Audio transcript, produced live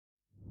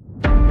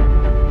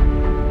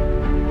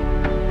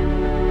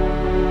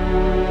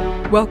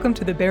Welcome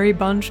to the Barry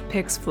Bunch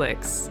Picks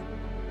Flicks.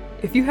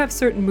 If you have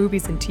certain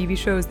movies and TV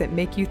shows that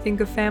make you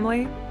think of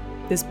family,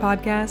 this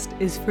podcast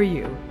is for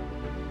you.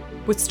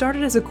 What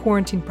started as a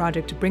quarantine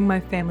project to bring my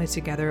family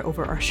together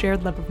over our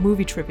shared love of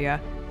movie trivia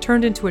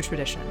turned into a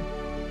tradition.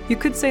 You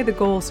could say the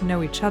goal is to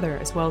know each other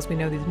as well as we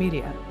know these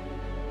media.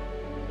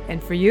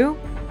 And for you,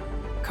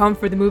 come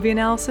for the movie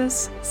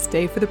analysis,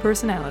 stay for the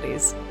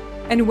personalities,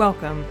 and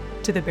welcome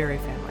to the Barry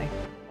family.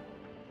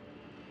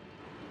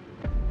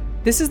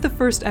 This is the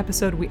first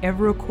episode we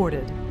ever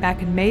recorded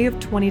back in May of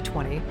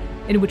 2020,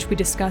 in which we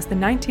discussed the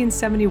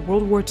 1970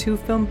 World War II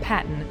film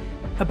Patton,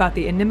 about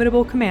the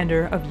inimitable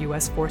commander of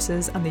U.S.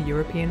 forces on the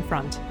European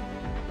front.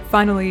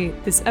 Finally,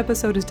 this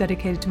episode is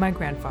dedicated to my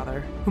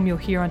grandfather, whom you'll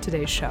hear on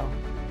today's show.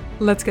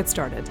 Let's get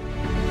started.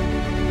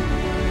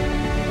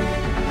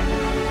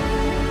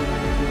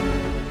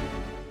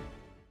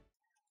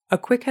 A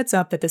quick heads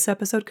up that this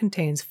episode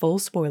contains full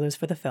spoilers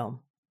for the film.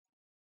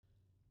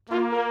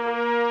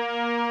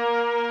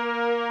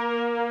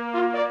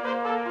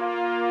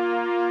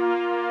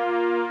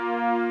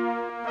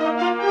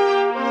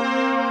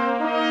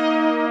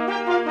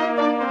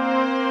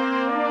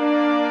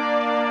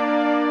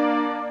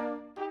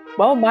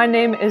 Well, my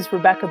name is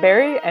Rebecca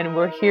Barry, and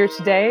we're here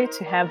today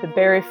to have the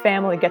Barry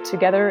family get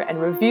together and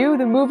review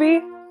the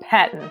movie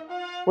Patton.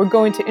 We're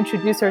going to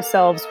introduce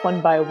ourselves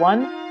one by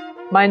one.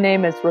 My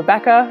name is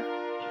Rebecca.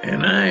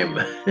 And I'm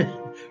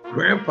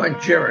Grandpa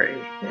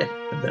Jerry.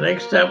 The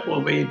next step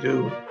will be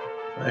to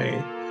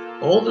my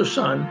older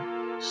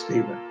son,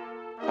 Stephen.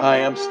 Hi,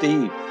 I'm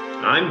Steve.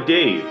 I'm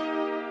Dave.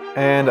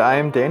 And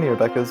I'm Danny,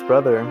 Rebecca's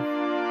brother.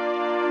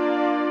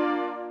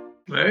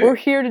 Right? We're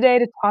here today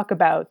to talk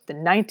about the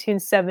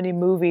 1970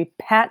 movie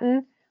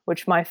Patton,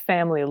 which my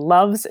family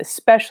loves,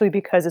 especially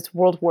because it's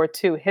World War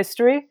II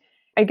history.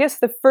 I guess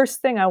the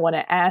first thing I want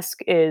to ask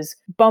is,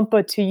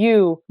 Bumpa, to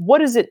you, what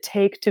does it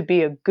take to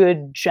be a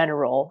good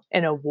general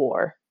in a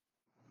war?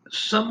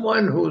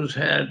 Someone who's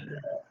had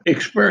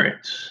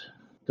experience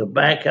to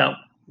back up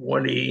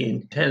what he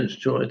intends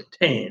to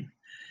attain.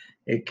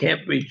 It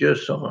can't be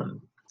just on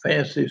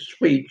fancy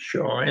speech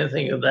or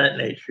anything of that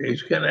nature.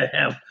 He's going to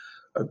have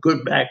a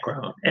good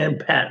background, and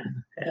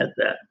Patton had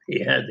that. He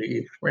had the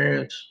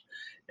experience,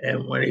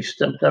 and when he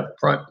stepped up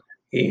front,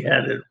 he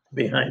had it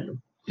behind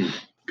him.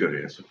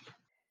 Good answer.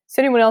 Does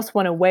anyone else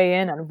want to weigh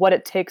in on what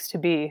it takes to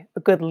be a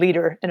good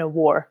leader in a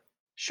war?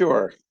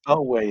 Sure,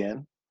 I'll weigh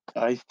in.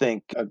 I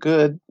think a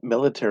good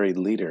military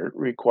leader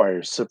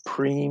requires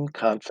supreme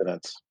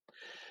confidence,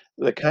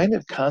 the kind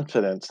of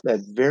confidence that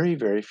very,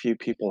 very few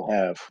people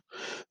have.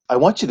 I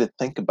want you to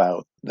think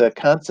about the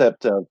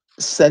concept of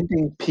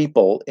sending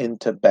people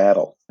into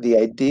battle, the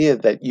idea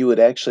that you would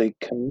actually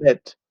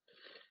commit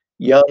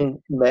young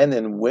men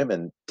and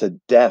women to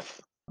death,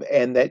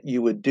 and that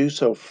you would do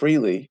so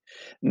freely,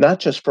 not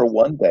just for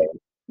one day,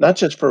 not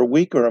just for a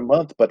week or a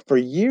month, but for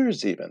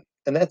years even.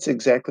 And that's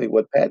exactly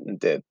what Patton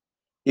did.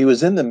 He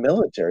was in the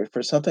military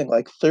for something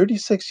like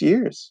 36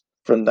 years,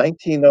 from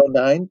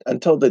 1909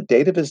 until the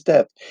date of his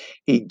death.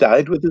 He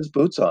died with his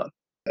boots on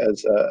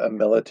as a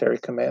military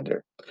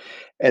commander.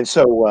 And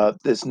so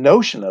this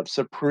notion of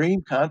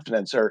supreme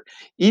confidence or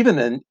even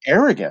an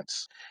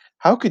arrogance,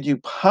 how could you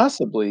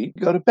possibly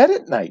go to bed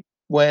at night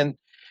when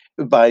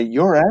by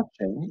your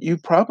action you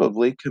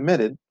probably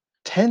committed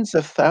tens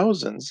of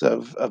thousands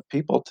of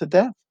people to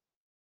death?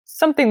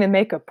 Something they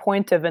make a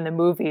point of in the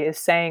movie is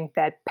saying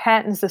that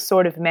Patton's the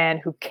sort of man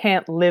who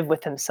can't live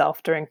with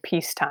himself during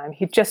peacetime.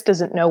 He just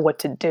doesn't know what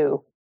to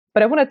do.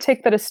 But I want to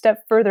take that a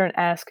step further and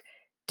ask,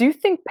 do you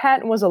think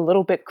Patton was a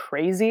little bit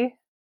crazy?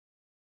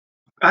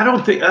 I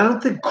don't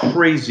think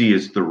crazy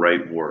is the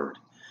right word.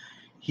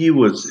 He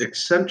was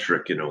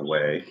eccentric in a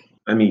way.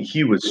 I mean,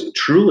 he was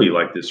truly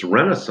like this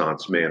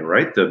Renaissance man,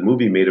 right? The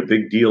movie made a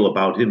big deal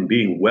about him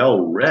being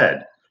well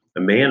read,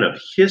 a man of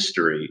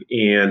history.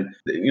 And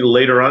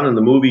later on in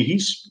the movie,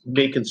 he's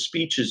making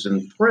speeches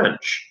in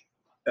French.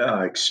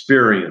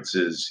 Experience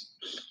is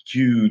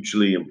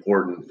hugely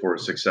important for a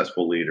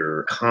successful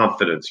leader.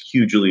 Confidence,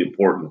 hugely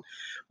important.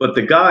 But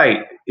the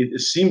guy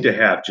seemed to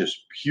have just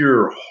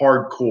pure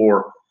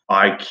hardcore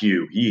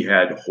IQ. He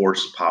had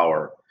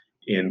horsepower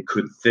and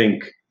could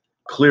think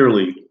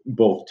clearly,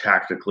 both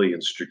tactically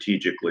and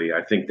strategically.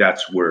 I think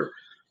that's where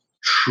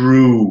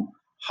true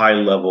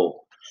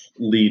high-level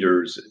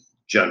leaders,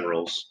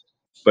 generals,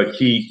 but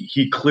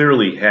he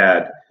clearly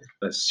had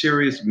a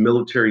serious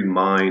military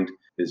mind.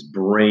 His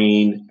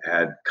brain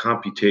had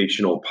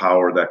computational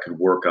power that could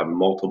work on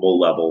multiple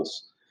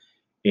levels.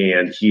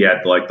 And he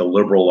had like the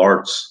liberal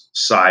arts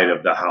side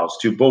of the house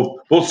too.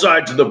 Both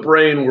sides of the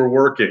brain were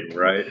working,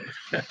 right?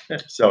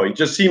 So he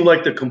just seemed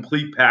like the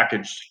complete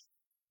package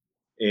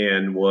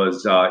and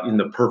was in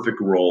the perfect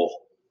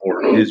role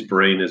for his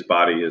brain, his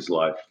body, his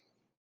life.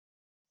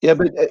 Yeah,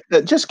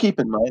 but just keep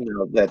in mind,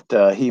 though,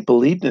 that he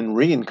believed in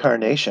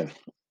reincarnation.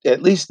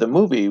 At least the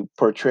movie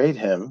portrayed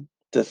him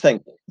to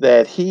think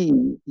that he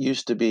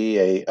used to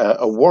be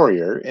a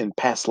warrior in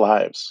past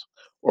lives,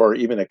 or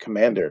even a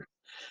commander.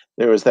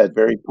 There was that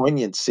very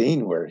poignant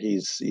scene where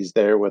he's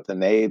there with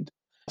an aide,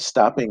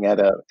 stopping at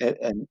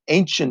an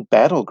ancient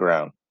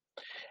battleground,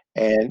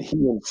 and he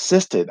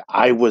insisted,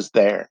 "I was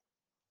there.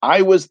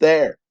 I was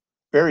there."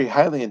 Very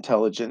highly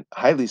intelligent,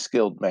 highly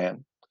skilled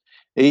man.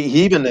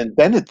 He even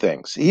invented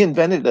things. He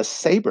invented a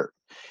saber.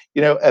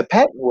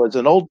 Patton was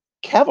an old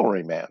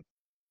cavalryman,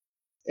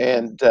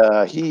 and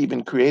he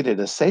even created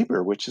a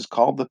saber, which is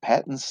called the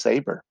Patton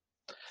saber.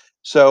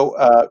 So,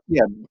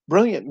 yeah,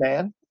 brilliant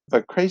man,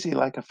 but crazy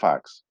like a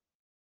fox.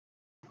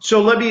 So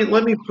let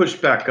me push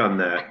back on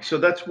that. So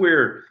that's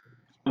where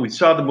we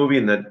saw the movie,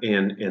 and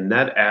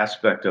that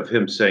aspect of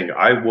him saying,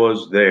 "I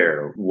was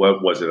there."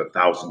 What was it,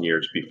 1,000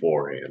 years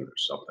beforehand or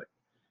something?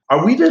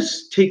 Are we to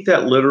take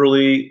that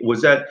literally?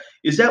 Is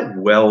that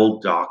well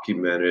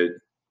documented,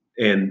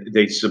 and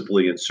they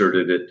simply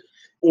inserted it,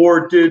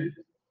 or did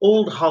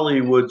old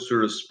Hollywood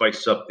sort of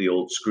spice up the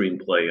old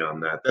screenplay on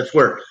that? That's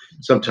where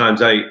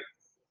sometimes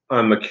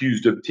I'm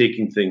accused of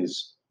taking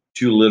things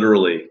too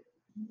literally.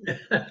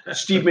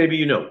 Steve,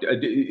 maybe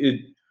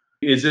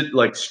is it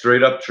like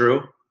straight up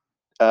true?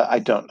 I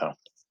don't know.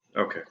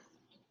 Okay,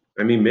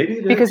 I mean maybe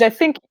it Because is. I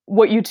think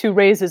what you two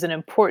raise is an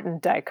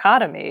important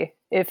dichotomy.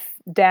 If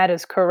dad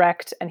is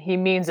correct and he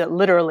means it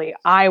literally,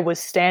 I was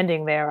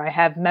standing there, I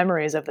have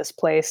memories of this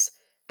place,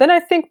 then I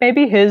think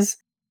maybe his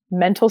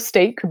mental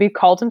state could be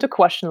called into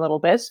question a little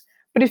bit.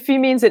 But if he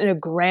means it in a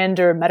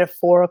grander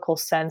metaphorical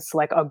sense,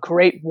 like a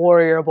great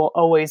warrior will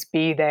always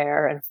be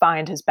there and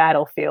find his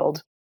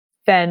battlefield,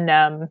 then,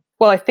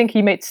 well, I think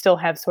he might still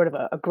have sort of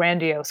a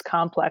grandiose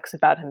complex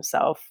about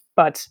himself,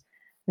 but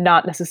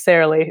not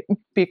necessarily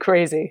be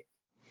crazy.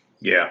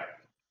 Yeah.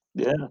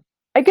 Yeah.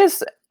 I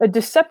guess a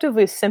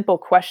deceptively simple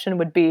question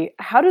would be,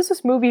 how does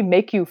this movie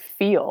make you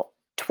feel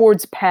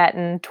towards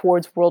Patton,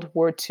 towards World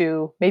War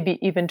II, maybe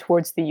even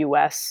towards the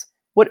US?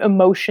 What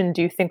emotion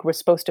do you think we're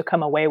supposed to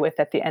come away with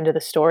at the end of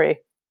the story?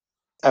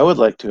 I would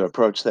like to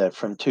approach that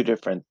from two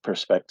different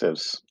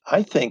perspectives.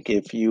 I think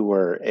if you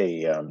were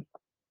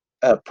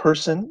a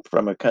person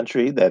from a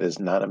country that is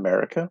not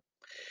America,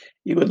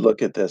 you would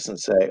look at this and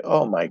say,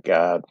 "Oh my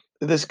God,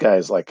 this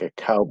guy's like a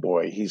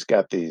cowboy. He's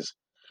got these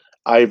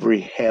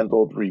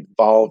ivory-handled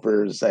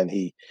revolvers, and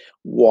he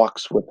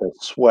walks with a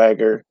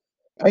swagger."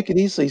 I could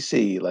easily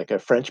see, like, a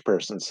French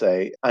person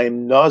say,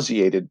 "I'm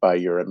nauseated by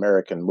your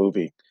American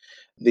movie.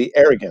 The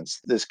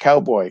arrogance, this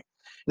cowboy.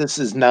 This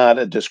is not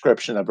a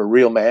description of a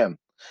real man.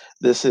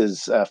 This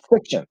is,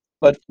 fiction."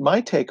 But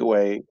my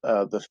takeaway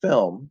of the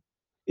film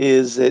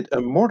is it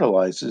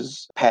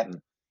immortalizes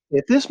Patton.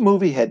 If this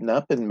movie had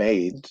not been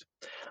made,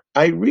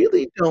 I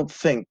really don't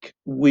think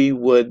we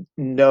would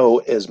know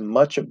as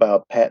much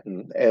about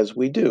Patton as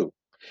we do,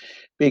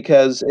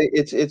 because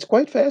it's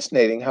quite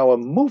fascinating how a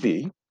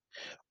movie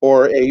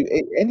or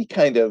any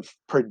kind of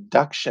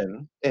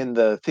production in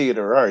the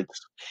theater arts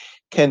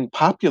can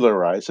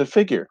popularize a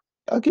figure.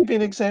 I'll give you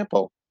an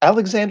example.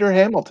 Alexander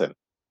Hamilton.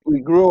 We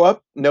grew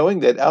up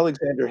knowing that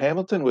Alexander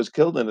Hamilton was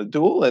killed in a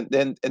duel and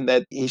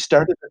that he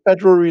started the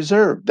Federal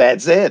Reserve.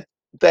 That's it.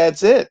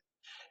 That's it.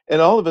 And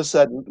all of a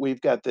sudden,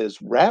 we've got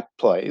this rap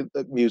play,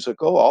 the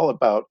musical, all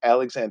about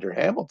Alexander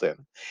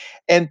Hamilton,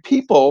 and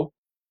people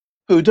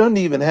who don't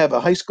even have a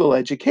high school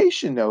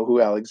education know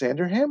who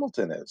Alexander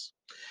Hamilton is.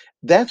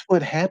 That's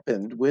what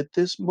happened with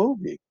this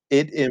movie.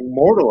 It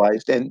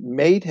immortalized and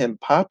made him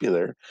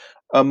popular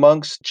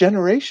amongst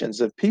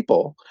generations of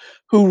people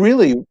who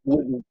really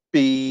wouldn't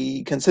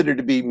be considered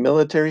to be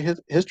military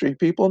history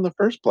people in the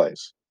first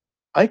place.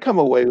 I come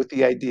away with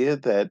the idea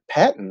that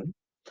Patton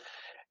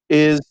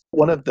is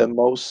one of the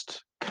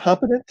most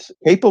competent,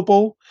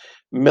 capable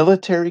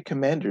military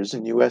commanders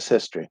in US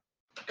history.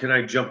 Can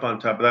I jump on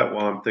top of that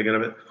while I'm thinking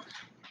of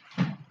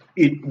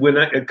it? When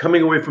I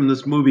coming away from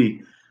this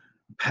movie,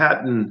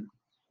 Patton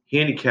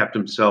handicapped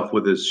himself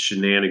with his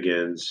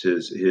shenanigans,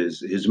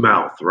 his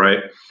mouth, right?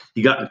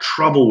 He got in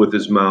trouble with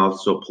his mouth,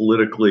 so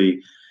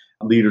politically,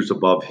 leaders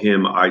above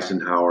him,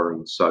 Eisenhower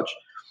and such,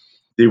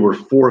 they were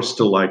forced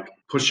to like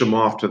push him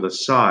off to the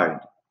side,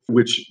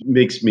 which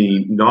makes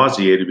me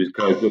nauseated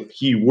because if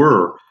he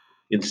were,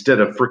 instead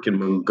of frickin'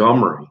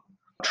 Montgomery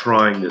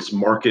trying this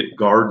market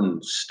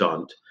garden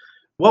stunt,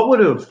 what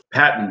would have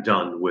Patton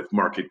done with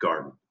Market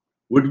Garden?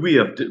 Would we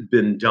have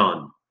been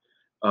done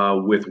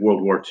with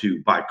World War II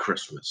by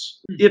Christmas?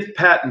 If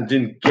Patton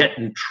didn't get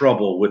in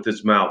trouble with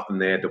his mouth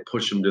and they had to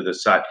push him to the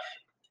side,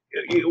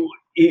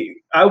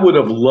 I would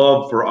have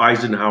loved for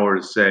Eisenhower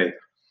to say,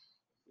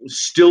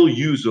 still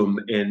use them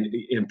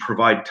and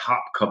provide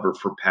top cover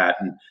for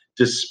Patton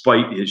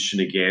despite his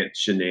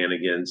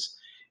shenanigans.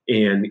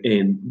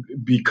 And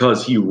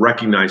because he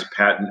recognized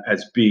Patton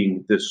as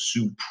being the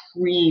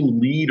supreme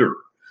leader,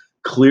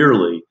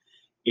 clearly,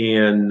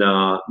 and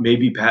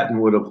maybe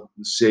Patton would have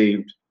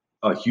saved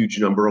a huge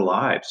number of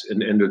lives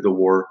and ended the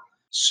war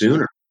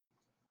sooner.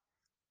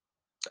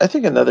 I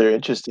think another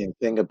interesting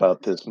thing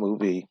about this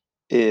movie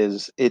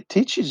is it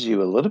teaches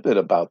you a little bit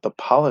about the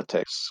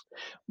politics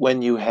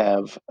when you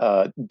have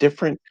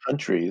different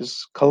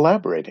countries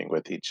collaborating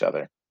with each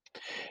other.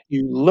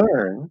 You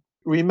learn,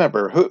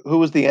 remember, who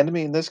was the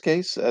enemy in this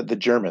case? The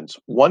Germans.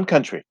 One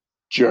country,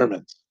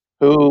 Germans.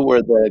 Who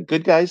were the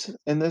good guys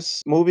in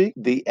this movie?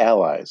 The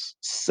Allies,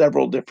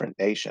 several different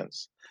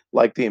nations,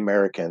 like the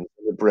Americans,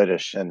 the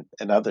British, and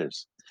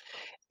others.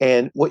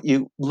 And what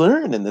you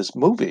learn in this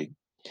movie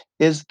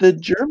is the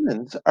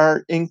Germans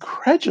are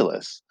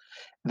incredulous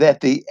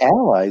that the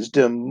Allies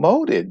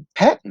demoted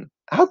Patton.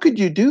 How could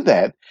you do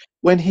that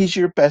when he's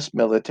your best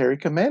military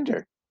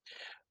commander?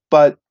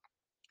 But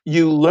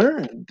you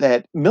learn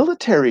that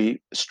military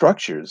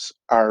structures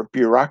are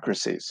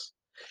bureaucracies.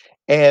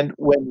 And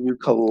when you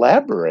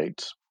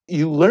collaborate,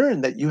 you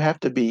learn that you have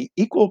to be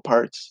equal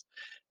parts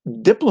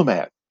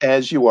diplomat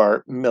as you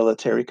are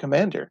military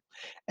commander.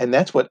 And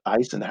that's what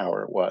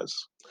Eisenhower was.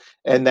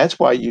 And that's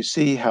why you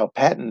see how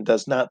Patton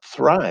does not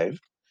thrive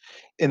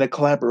in a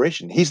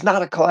collaboration. He's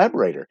not a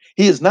collaborator.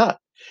 He is not.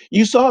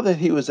 You saw that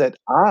he was at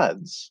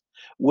odds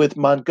with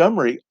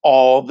Montgomery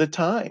all the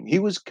time. He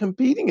was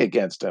competing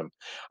against him.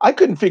 I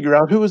couldn't figure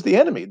out who was the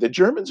enemy, the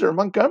Germans or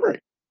Montgomery.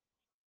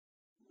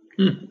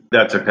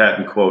 That's a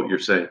Patton quote, you're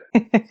saying.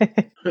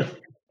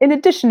 In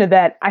addition to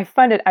that, I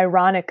find it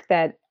ironic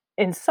that,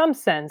 in some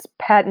sense,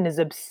 Patton is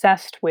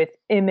obsessed with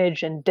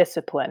image and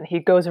discipline. He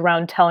goes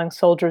around telling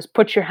soldiers,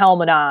 put your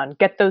helmet on,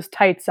 get those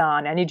tights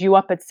on, I need you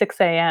up at 6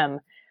 a.m.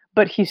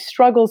 But he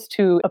struggles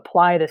to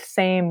apply the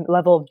same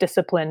level of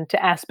discipline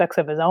to aspects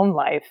of his own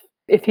life.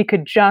 If he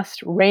could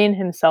just rein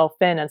himself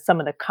in on some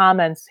of the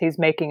comments he's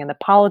making and the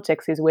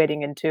politics he's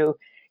wading into,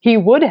 he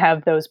would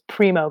have those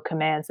primo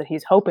commands that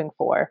he's hoping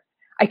for.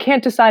 I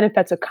can't decide if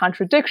that's a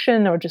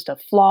contradiction or just a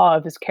flaw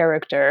of his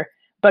character,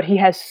 but he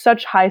has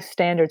such high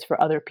standards for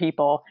other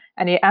people,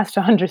 and he has to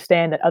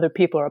understand that other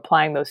people are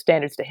applying those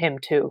standards to him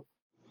too.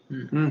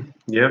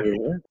 Yeah.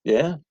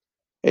 Yeah.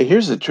 Hey,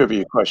 here's a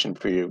trivia question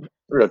for you,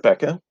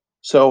 Rebecca.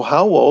 So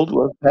how old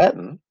was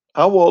Patton?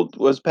 How old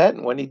was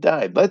Patton when he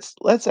died?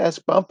 Let's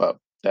ask Bump Up,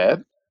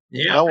 Dad.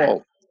 Yeah, How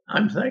old?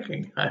 I'm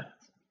thinking. I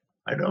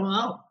don't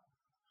know.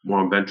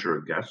 Want to venture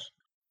a guess?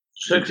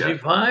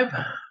 65?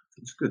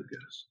 That's a good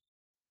guess.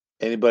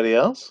 Anybody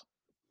else?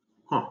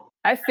 Huh.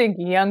 I think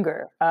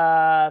younger,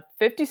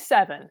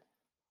 57.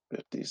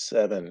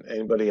 57.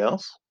 Anybody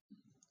else?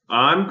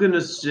 I'm going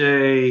to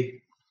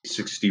say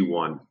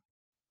 61.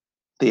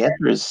 The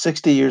answer is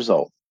 60 years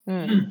old.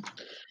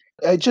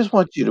 I just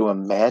want you to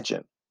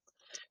imagine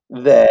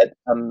that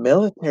a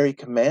military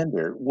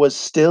commander was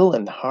still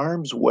in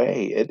harm's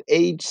way at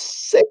age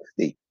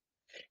 60.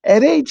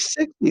 At age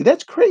 60,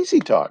 that's crazy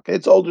talk.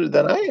 It's older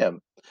than I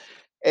am.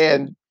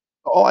 And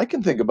all I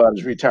can think about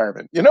is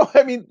retirement.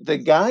 I mean, the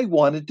guy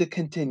wanted to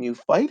continue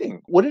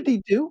fighting. What did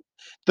he do?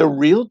 The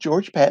real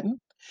George Patton,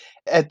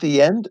 at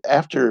the end,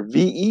 after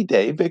VE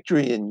Day,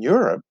 victory in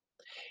Europe,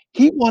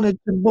 he wanted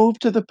to move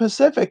to the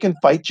Pacific and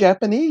fight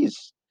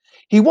Japanese.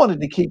 He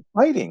wanted to keep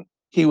fighting.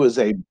 He was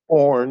a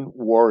born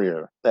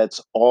warrior.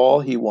 That's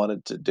all he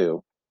wanted to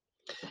do.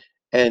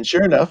 And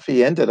sure enough,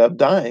 he ended up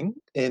dying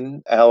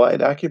in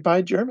Allied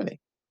occupied Germany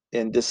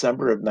in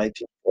December of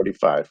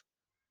 1945.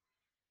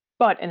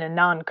 But in a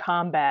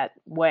non-combat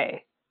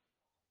way.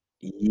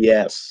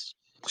 Yes.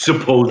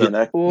 Supposedly. In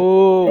a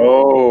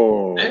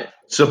Ooh.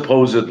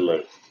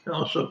 Supposedly.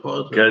 No,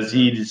 supposedly. Because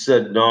he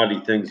said naughty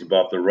things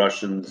about the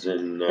Russians,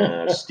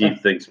 and Steve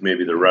thinks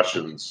maybe the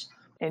Russians.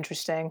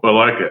 Interesting. I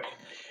like it.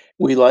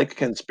 We like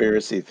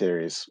conspiracy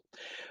theories.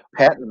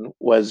 Patton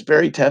was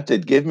very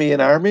tempted. Give me an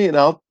army, and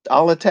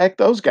I'll attack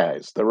those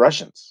guys, the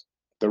Russians,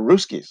 the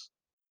Ruskies.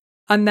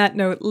 On that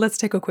note, let's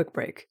take a quick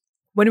break.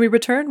 When we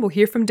return, we'll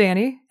hear from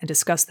Danny and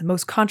discuss the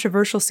most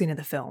controversial scene of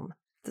the film,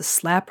 the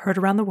slap heard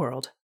around the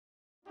world.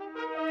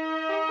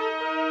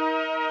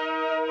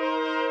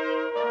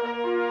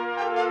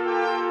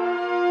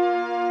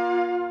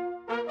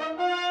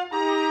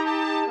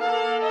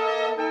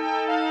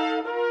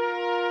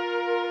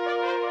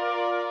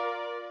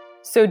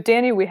 So,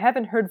 Danny, we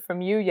haven't heard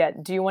from you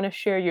yet. Do you want to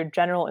share your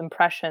general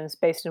impressions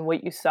based on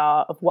what you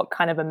saw of what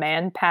kind of a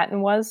man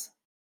Patton was?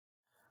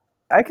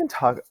 I can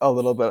talk a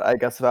little bit, I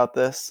guess, about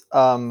this,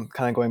 kind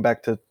of going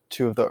back to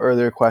two of the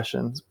earlier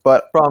questions.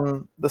 But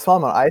from the small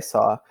amount I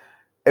saw,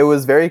 it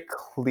was very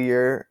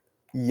clear,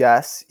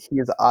 yes, he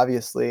is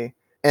obviously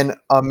an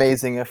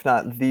amazing, if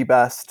not the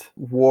best,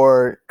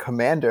 war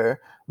commander.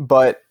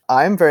 But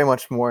I'm very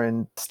much more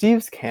in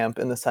Steve's camp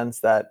in the sense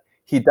that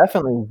he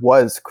definitely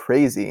was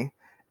crazy.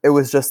 It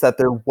was just that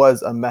there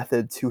was a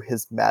method to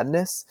his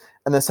madness,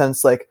 in the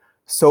sense like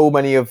so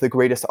many of the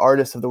greatest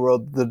artists of the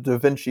world, the Da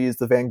Vinci's,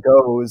 the Van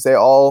Goghs, they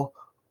all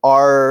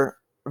are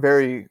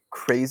very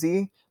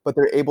crazy, but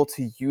they're able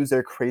to use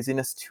their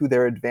craziness to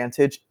their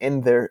advantage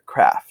in their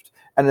craft.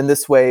 And in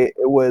this way,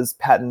 it was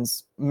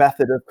Patton's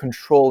method of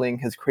controlling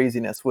his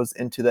craziness was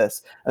into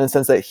this, in the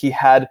sense that he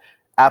had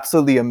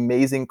absolutely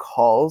amazing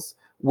calls,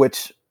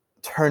 which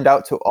turned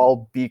out to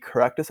all be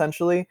correct,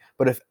 essentially.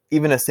 But if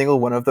even a single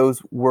one of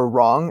those were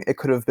wrong, it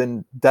could have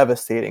been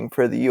devastating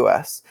for the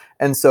US.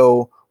 And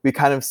so we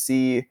kind of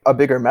see a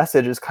bigger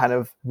message is kind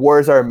of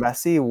wars are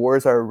messy,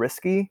 wars are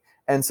risky.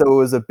 And so it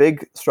was a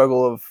big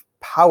struggle of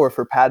power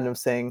for Patton of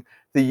saying,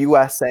 the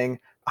US saying,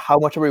 how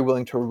much are we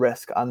willing to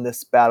risk on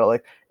this battle?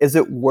 Like, is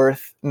it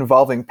worth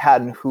involving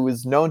Patton, who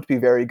is known to be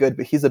very good,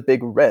 but he's a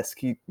big risk.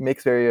 He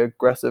makes very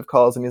aggressive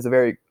calls and he's a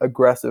very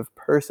aggressive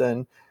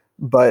person.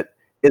 But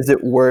is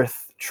it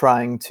worth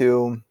trying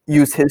to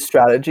use his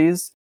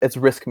strategies? It's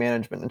risk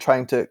management and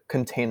trying to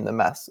contain the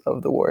mess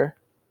of the war.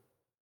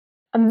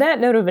 On that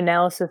note of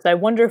analysis, I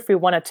wonder if we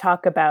want to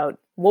talk about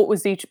what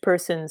was each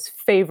person's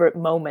favorite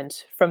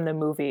moment from the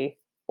movie,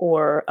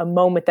 or a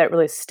moment that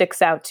really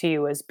sticks out to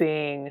you as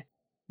being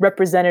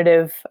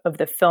representative of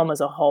the film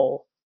as a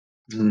whole.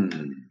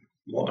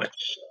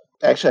 Watch.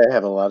 Actually, I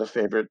have a lot of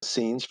favorite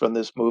scenes from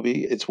this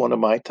movie. It's one of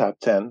my top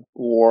 10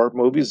 war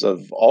movies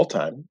of all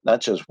time,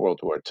 not just World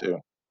War II.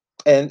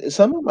 And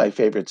some of my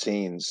favorite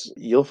scenes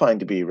you'll find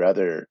to be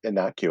rather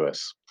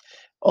innocuous,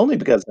 only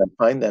because I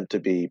find them to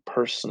be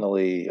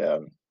personally,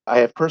 I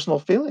have personal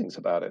feelings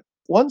about it.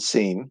 One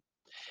scene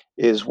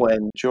is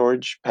when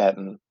George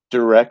Patton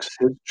directs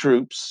his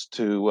troops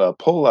to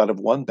pull out of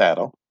one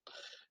battle,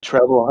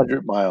 travel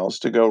 100 miles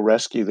to go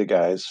rescue the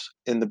guys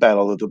in the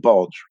Battle of the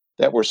Bulge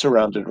that were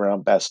surrounded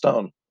around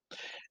Bastogne.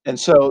 And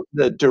so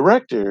the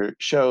director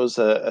shows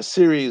a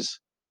series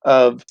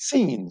of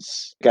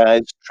scenes,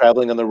 guys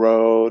traveling on the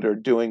road or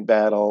doing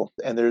battle.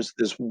 And there's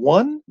this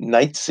one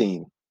night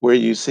scene where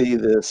you see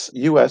this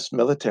US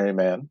military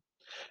man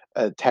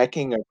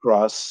attacking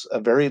across a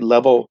very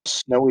level,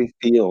 snowy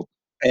field.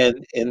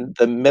 And in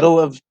the middle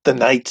of the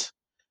night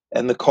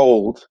and the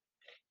cold,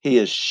 he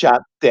is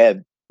shot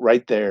dead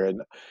right there.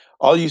 And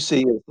all you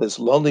see is this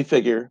lonely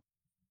figure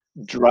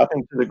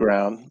dropping to the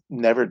ground,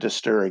 never to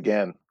stir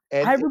again.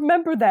 I And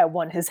remember that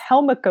one. His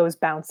helmet goes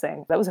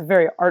bouncing. That was a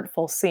very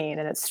artful scene,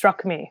 and it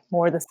struck me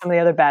more than some of the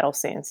other battle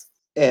scenes.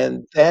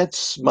 And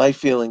that's my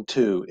feeling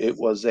too. It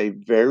was a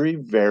very,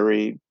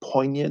 very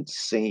poignant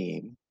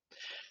scene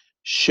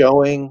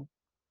showing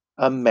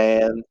a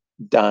man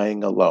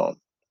dying alone.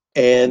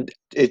 And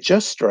it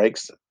just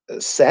strikes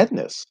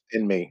sadness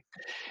in me,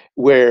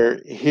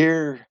 where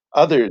here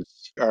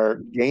others are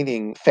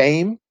gaining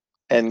fame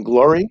and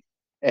glory,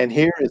 and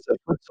here is a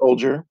foot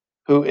soldier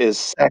who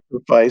is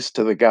sacrificed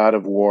to the god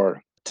of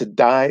war to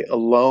die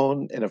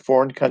alone in a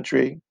foreign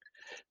country,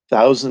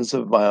 thousands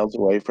of miles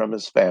away from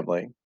his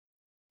family.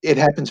 It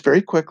happens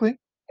very quickly,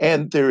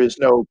 and there is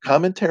no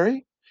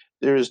commentary.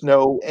 There is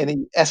no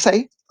any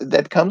essay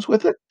that comes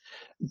with it,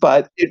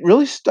 but it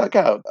really stuck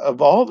out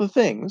of all the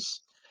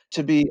things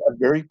to be a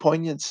very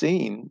poignant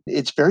scene.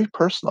 It's very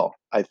personal,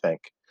 I think.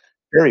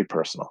 Very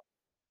personal.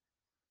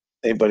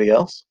 Anybody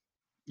else?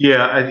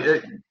 Yeah,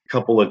 a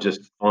couple of just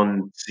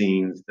fun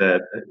scenes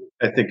that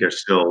I think are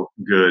still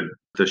good.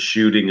 The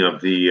shooting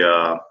of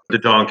the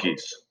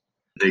donkeys.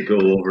 They go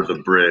over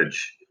the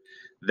bridge.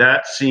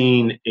 That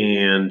scene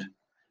and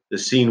the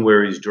scene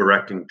where he's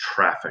directing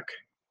traffic.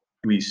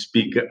 We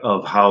speak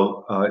of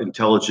how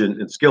intelligent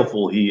and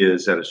skillful he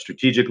is at a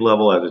strategic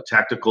level, at a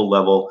tactical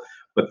level,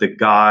 but the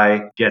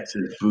guy gets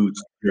his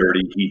boots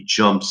dirty. He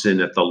jumps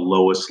in at the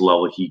lowest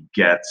level. He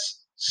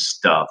gets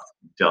stuff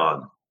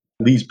done.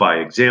 Leads by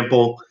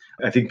example.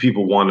 I think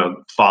people want to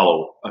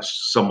follow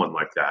someone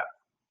like that.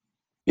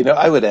 You know,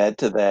 I would add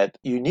to that,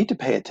 you need to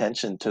pay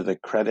attention to the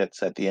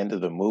credits at the end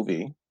of the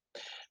movie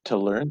to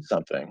learn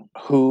something.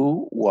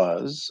 Who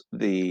was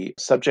the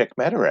subject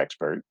matter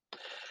expert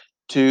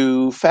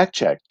to fact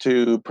check,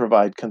 to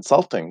provide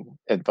consulting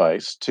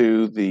advice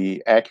to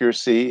the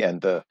accuracy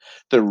and the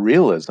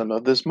realism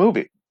of this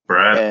movie?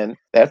 Brad. And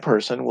that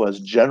person was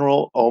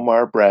General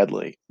Omar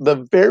Bradley,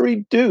 the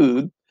very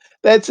dude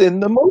that's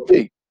in the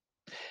movie.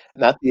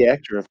 Not the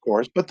actor, of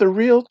course, but the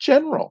real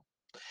general.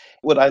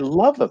 What I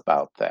love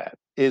about that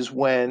is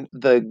when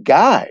the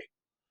guy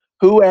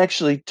who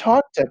actually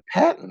talked to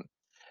Patton,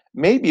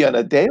 maybe on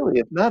a daily,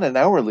 if not an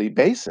hourly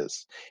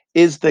basis,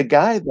 is the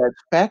guy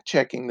that's fact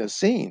checking the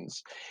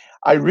scenes.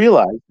 I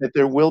realize that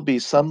there will be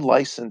some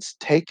license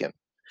taken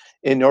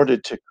in order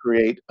to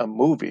create a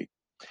movie,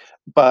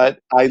 but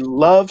I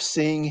love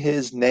seeing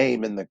his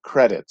name in the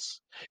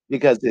credits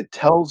because it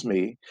tells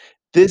me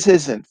this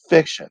isn't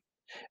fiction.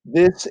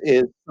 This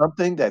is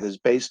something that is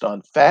based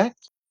on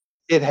fact.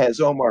 It has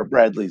Omar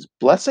Bradley's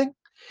blessing.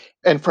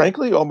 And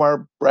frankly,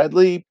 Omar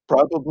Bradley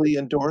probably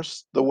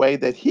endorsed the way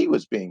that he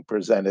was being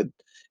presented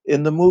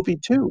in the movie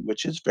too,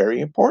 which is very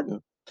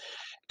important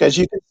because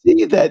you can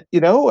see that,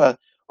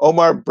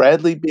 Omar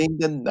Bradley being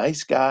the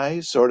nice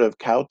guy, sort of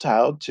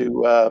kowtowed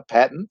to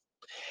Patton.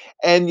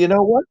 And you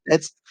know what?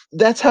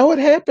 That's how it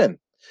happened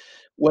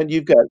when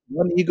you've got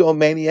one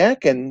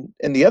egomaniac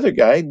and the other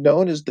guy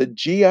known as the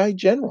GI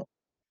General.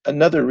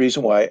 Another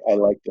reason why I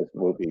like this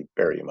movie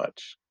very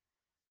much.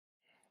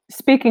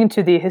 Speaking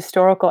to the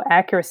historical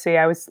accuracy,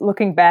 I was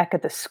looking back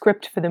at the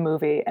script for the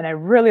movie, and I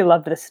really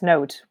love this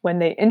note. When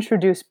they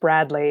introduce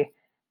Bradley,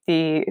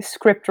 the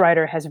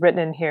scriptwriter has written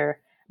in here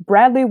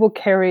Bradley will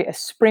carry a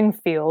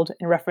Springfield,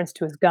 in reference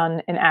to his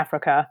gun, in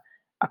Africa,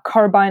 a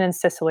carbine in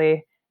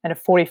Sicily, and a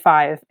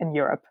 45 in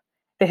Europe.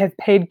 They have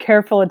paid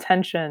careful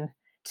attention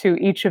to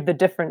each of the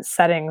different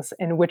settings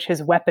in which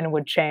his weapon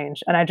would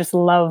change. And I just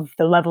love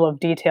the level of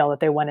detail that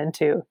they went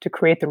into to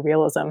create the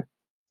realism.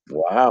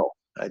 Wow.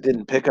 I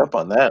didn't pick up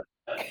on that.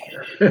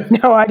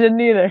 No, I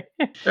didn't either.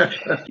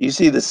 You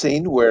see the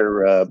scene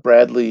where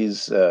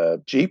Bradley's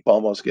Jeep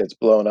almost gets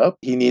blown up.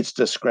 He needs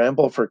to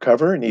scramble for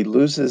cover and he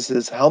loses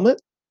his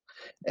helmet.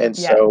 And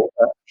Yeah. so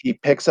he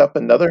picks up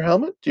another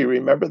helmet. Do you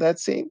remember that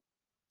scene?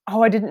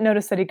 Oh, I didn't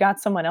notice that he got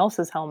someone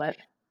else's helmet.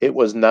 It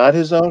was not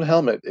his own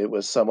helmet, it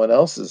was someone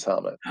else's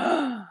helmet.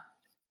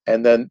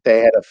 And then they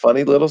had a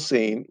funny little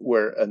scene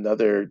where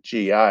another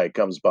GI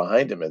comes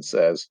behind him and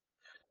says,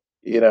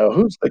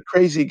 "Who's the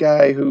crazy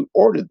guy who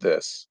ordered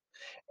this?"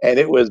 And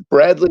it was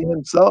Bradley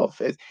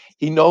himself.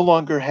 He no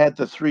longer had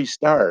the 3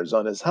 stars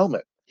on his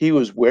helmet. He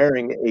was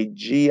wearing a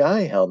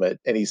GI helmet,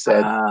 and he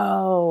said,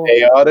 Oh.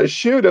 "They ought to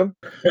shoot him."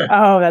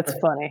 Oh, that's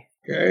funny.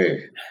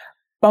 Okay.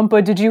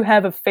 Bumpa, did you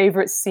have a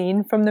favorite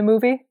scene from the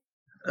movie?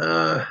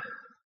 Uh,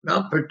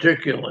 Not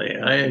particularly.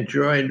 I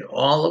enjoyed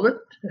all of it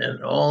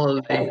and all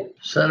of the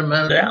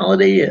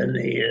sentimentality and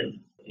the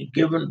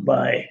given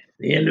by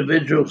the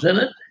individuals in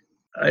it.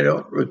 I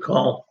don't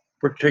recall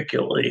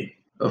particularly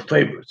a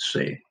favorite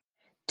scene.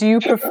 Do you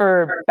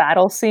prefer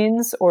battle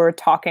scenes or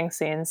talking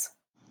scenes?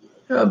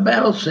 A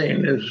battle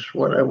scene is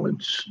what I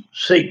would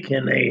seek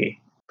in a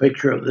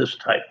picture of this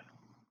type.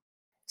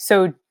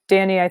 So,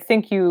 Danny, I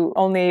think you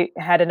only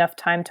had enough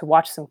time to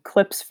watch some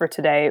clips for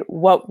today.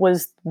 What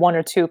was one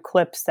or two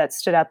clips that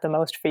stood out the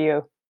most for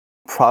you?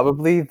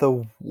 Probably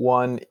the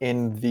one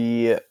in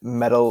the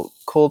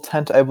medical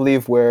tent, I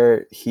believe,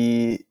 where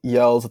he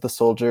yells at the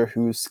soldier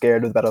who's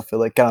scared of the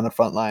battlefield, like, get on the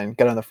front line,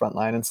 get on the front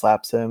line, and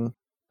slaps him.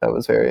 That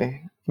was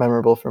very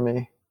memorable for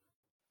me.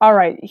 All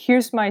right,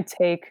 here's my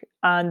take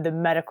on the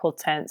medical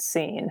tent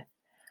scene.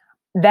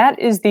 That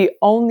is the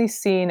only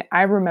scene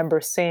I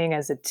remember seeing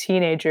as a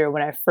teenager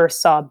when I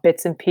first saw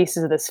bits and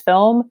pieces of this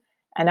film,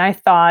 and I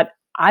thought,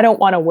 I don't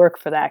want to work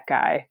for that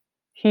guy.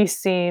 He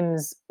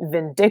seems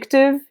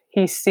vindictive,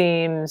 he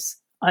seems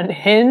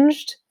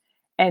unhinged,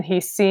 and he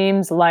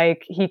seems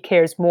like he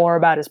cares more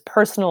about his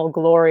personal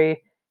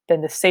glory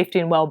than the safety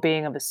and well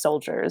being of his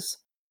soldiers.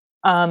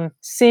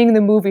 Seeing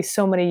the movie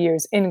so many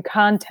years in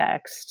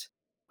context,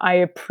 I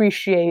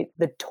appreciate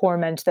the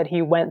torment that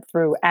he went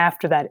through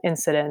after that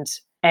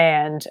incident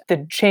and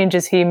the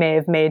changes he may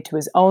have made to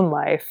his own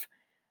life.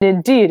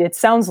 Indeed, it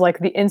sounds like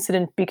the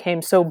incident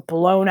became so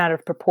blown out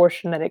of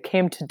proportion that it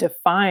came to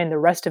define the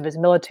rest of his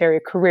military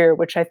career,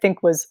 which I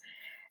think was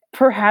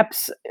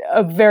perhaps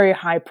a very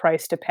high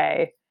price to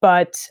pay.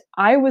 But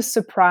I was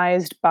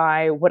surprised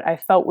by what I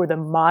felt were the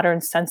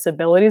modern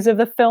sensibilities of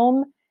the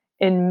film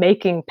in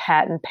making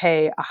Patton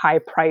pay a high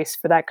price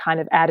for that kind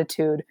of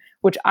attitude,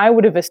 which I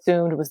would have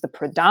assumed was the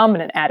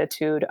predominant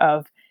attitude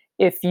of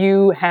if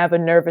you have a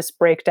nervous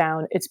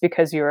breakdown, it's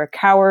because you're a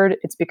coward,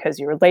 it's because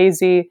you're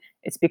lazy,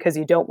 it's because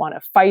you don't want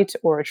to fight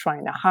or are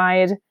trying to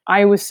hide.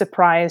 I was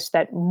surprised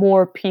that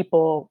more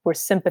people were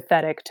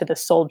sympathetic to the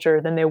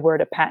soldier than they were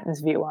to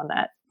Patton's view on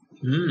that.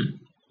 Hmm.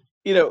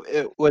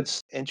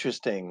 What's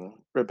interesting,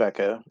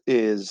 Rebecca,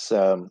 is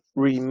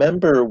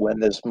remember when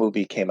this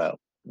movie came out.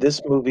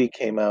 This movie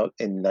came out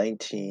in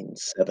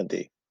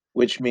 1970,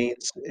 which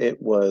means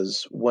it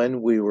was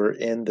when we were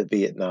in the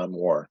Vietnam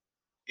War.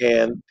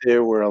 And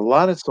there were a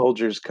lot of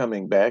soldiers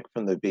coming back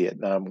from the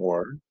Vietnam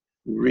War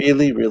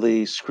really,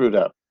 really screwed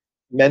up.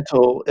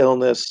 Mental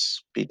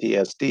illness,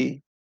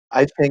 PTSD,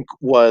 I think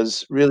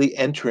was really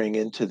entering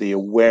into the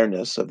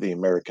awareness of the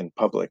American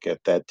public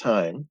at that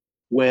time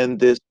when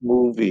this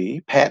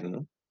movie,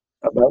 Patton,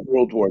 about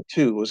World War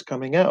II was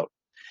coming out.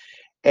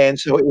 And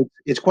so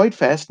it's quite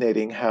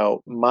fascinating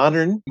how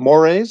modern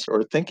mores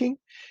or thinking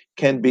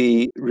can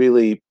be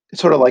really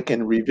sort of like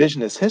in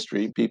revisionist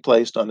history, be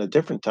placed on a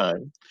different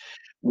time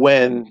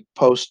when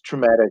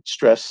post-traumatic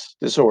stress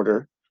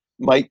disorder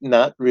might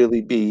not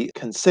really be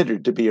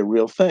considered to be a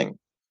real thing.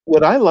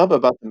 What I love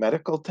about the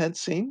medical tent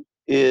scene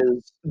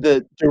is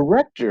the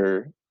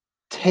director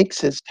takes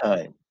his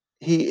time.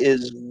 He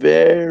is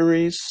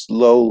very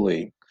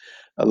slowly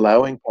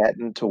allowing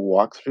Patton to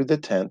walk through the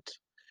tent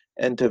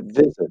and to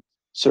visit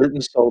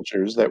certain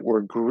soldiers that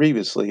were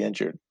grievously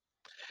injured.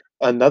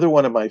 Another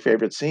one of my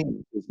favorite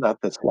scenes is not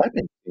the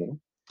slapping scene,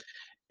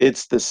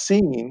 it's the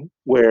scene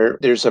where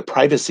there's a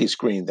privacy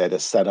screen that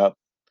is set up,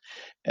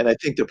 and I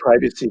think the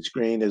privacy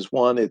screen is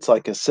one, it's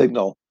like a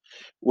signal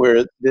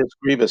where this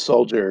grievous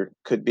soldier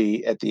could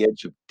be at the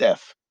edge of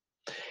death,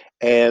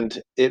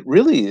 and it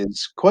really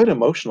is quite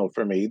emotional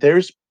for me.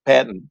 There's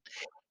Patton.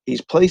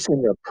 He's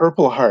placing a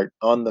Purple Heart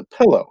on the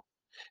pillow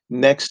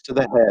next to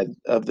the head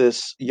of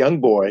this young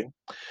boy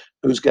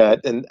who's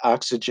got an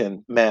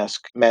oxygen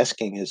mask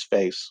masking his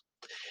face,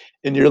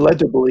 and you're led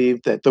to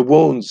believe that the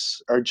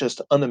wounds are just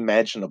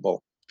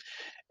unimaginable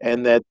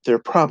and that they're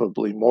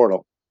probably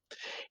mortal.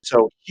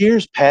 So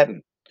here's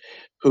Patton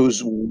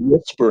who's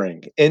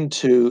whispering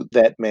into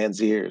that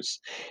man's ears.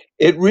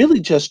 It really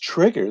just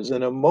triggers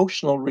an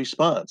emotional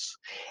response.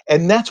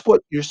 And that's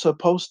what you're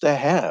supposed to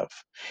have.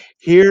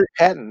 Here,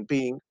 Patton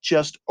being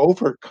just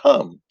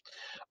overcome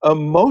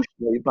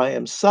emotionally by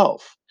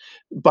himself,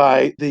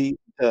 by the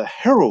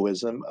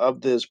heroism of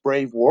this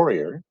brave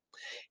warrior.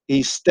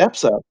 He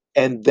steps up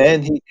and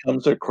then he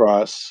comes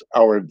across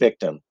our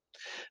victim.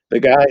 The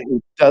guy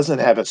who doesn't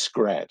have a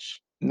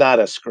scratch, not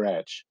a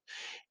scratch.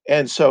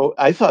 And so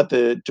I thought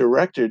the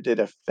director did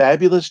a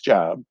fabulous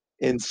job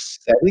in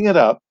setting it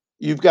up.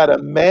 You've got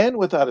a man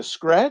without a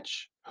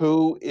scratch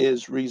who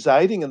is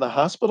residing in the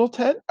hospital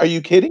tent? Are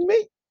you kidding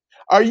me?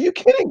 Are you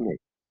kidding me?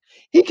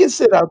 He can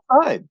sit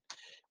outside.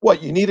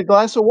 What, you need a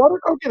glass of water?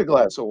 Go get a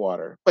glass of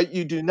water, but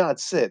you do not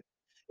sit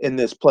in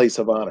this place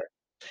of honor.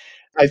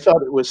 I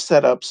thought it was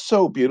set up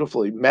so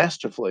beautifully,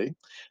 masterfully.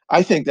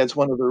 I think that's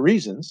one of the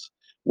reasons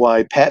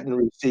why Patton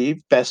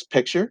received Best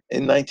Picture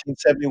in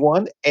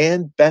 1971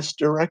 and Best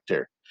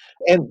Director.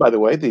 And by the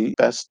way, the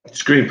best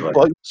Screenplay.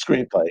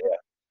 screenplay, yeah.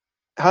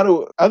 How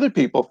do other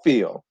people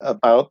feel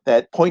about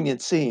that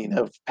poignant scene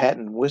of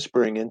Patton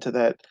whispering into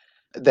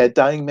that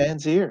dying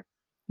man's ear?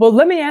 Well,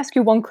 let me ask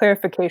you one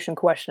clarification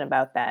question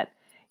about that.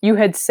 You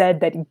had said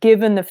that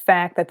given the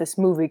fact that this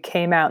movie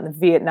came out in the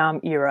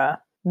Vietnam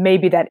era,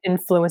 maybe that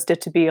influenced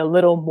it to be a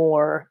little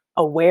more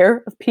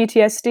aware of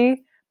PTSD.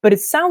 But it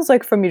sounds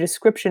like from your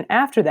description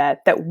after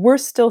that, that we're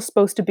still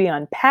supposed to be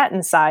on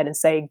Patton's side and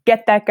say,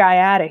 get that guy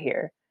out of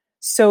here.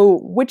 So,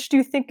 which do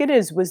you think it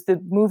is? Was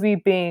the movie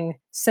being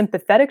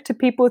sympathetic to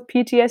people with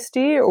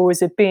PTSD, or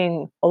was it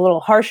being a little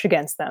harsh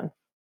against them?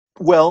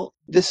 Well,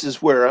 this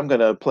is where I'm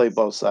gonna play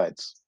both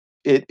sides.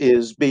 It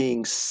is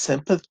being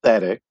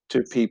sympathetic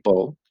to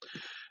people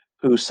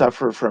who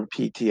suffer from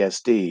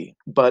PTSD,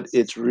 but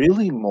it's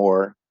really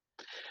more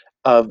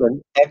of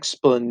an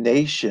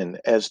explanation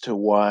as to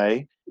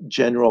why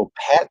General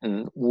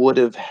Patton would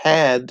have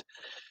had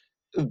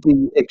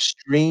the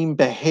extreme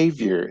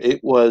behavior.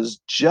 It was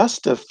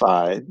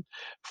justified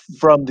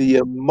from the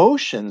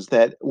emotions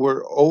that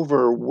were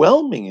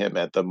overwhelming him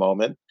at the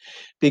moment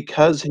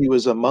because he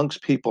was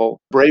amongst people,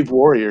 brave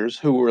warriors,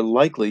 who were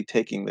likely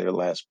taking their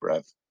last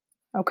breath.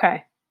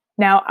 Okay.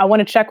 Now, I want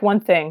to check one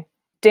thing.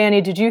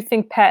 Danny, did you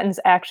think Patton's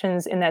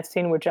actions in that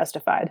scene were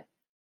justified?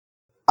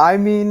 I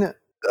mean,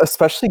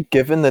 especially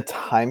given the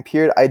time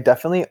period, I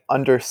definitely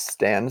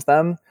understand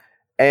them.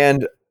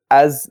 And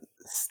as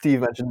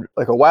Steve mentioned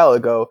like a while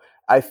ago,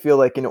 I feel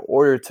like in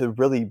order to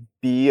really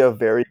be a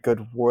very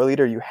good war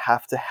leader, you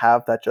have to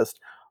have that just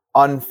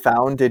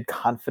unfounded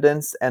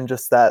confidence and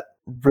just that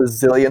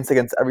resilience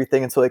against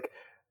everything. And so like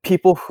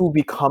people who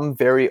become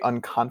very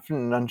unconfident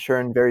and unsure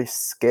and very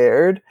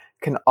scared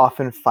can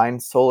often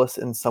find solace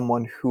in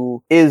someone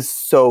who is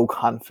so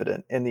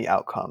confident in the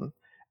outcome.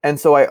 And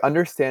so I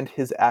understand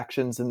his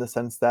actions in the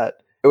sense that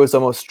it was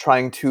almost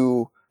trying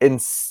to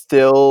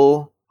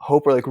instill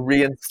hope or like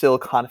reinstill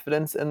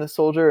confidence in the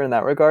soldier in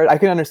that regard. I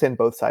can understand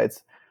both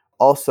sides.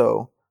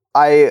 Also,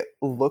 I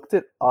looked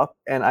it up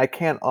and I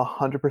can't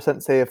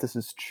 100% say if this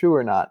is true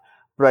or not,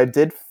 but I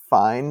did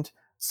find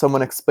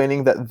someone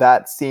explaining that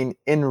that scene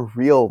in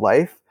real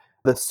life,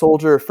 the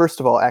soldier, first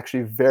of all,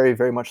 actually very,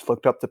 very much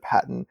looked up to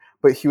Patton,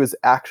 but he was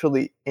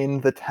actually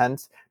in the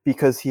tent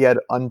because he had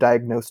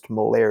undiagnosed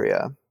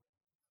malaria,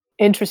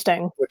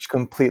 Interesting. which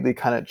completely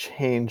kind of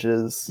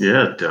changes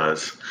Yeah, it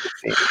does.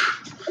 the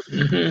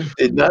scene. Mhm.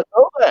 Did not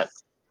know that.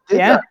 Did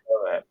Yeah. not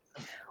know that.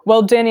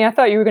 Well, Danny, I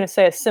thought you were going to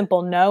say a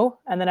simple no,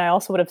 and then I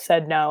also would have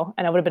said no,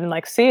 and I would have been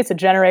like, see, it's a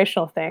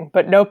generational thing.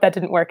 But nope, that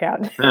didn't work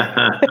out.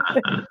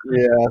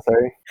 Yeah,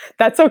 sorry.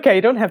 That's okay.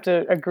 You don't have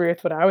to agree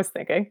with what I was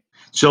thinking.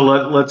 So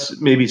let's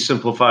maybe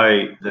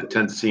simplify the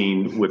tent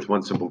scene with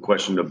one simple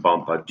question to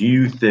Bumpa. Do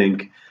you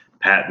think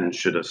Patton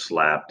should have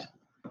slapped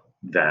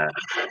that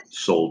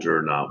soldier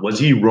or not? Was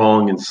he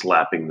wrong in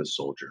slapping the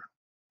soldier?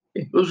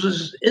 It was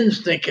his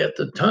instinct at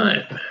the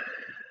time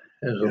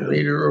as a Yeah.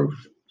 leader of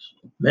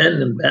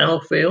men in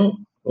battlefield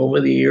over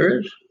the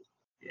years.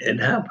 It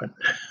happened.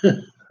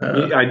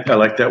 I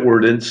like that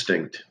word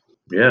instinct.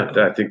 Yeah,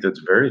 I think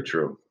that's very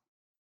true.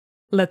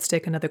 Let's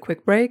take another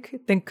quick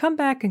break, then come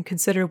back and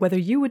consider whether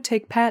you would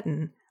take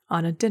Patton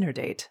on a dinner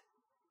date.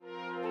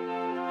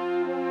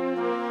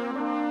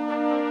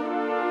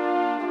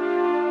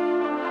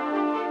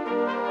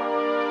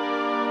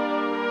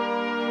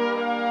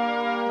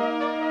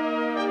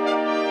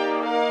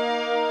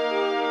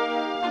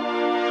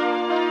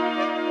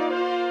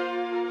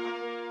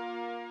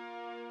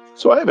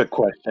 So I have a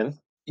question.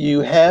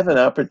 You have an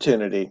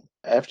opportunity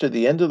after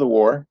the end of the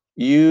war,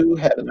 you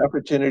had an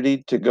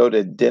opportunity to go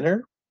to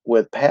dinner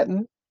with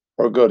Patton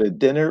or go to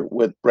dinner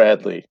with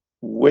Bradley.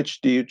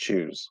 Which do you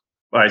choose?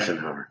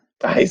 Eisenhower.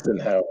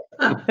 Eisenhower.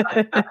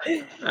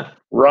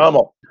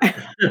 Rommel.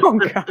 Oh,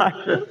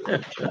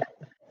 God.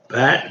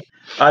 Pat,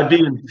 I'd be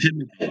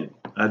intimidated.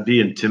 I'd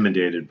be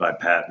intimidated by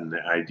Patton.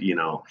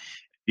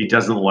 He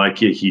doesn't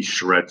like you, he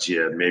shreds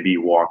you. Maybe he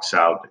walks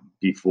out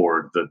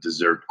before the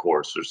dessert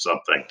course or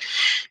something.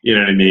 You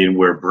know what I mean?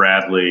 Where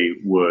Bradley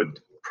would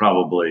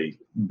probably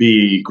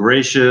be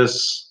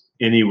gracious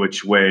any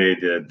which way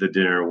the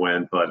dinner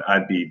went, but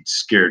I'd be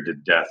scared to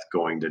death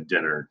going to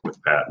dinner with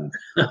Patton.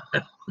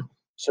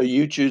 So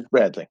you choose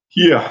Bradley.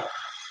 Yeah.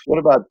 What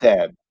about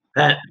Dad?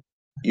 Pat,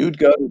 You'd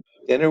go to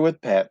dinner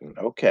with Patton.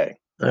 Okay.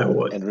 I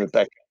would. And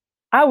Rebecca.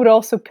 I would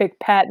also pick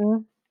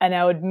Patton, and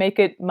I would make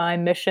it my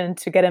mission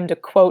to get him to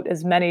quote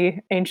as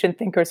many ancient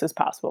thinkers as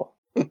possible.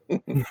 Andy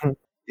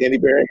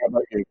Barry, how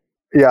about you?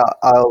 Yeah,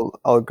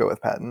 I'll go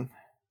with Patton.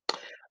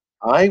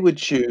 I would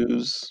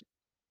choose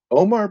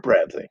Omar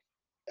Bradley.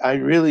 I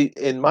really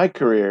in my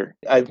career,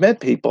 I've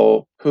met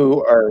people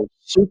who are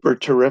super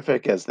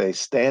terrific as they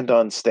stand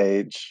on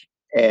stage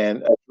and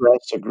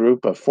address a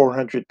group of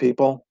 400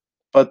 people,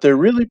 but they're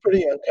really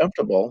pretty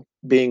uncomfortable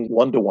being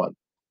one-to-one,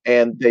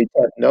 and they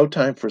have no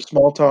time for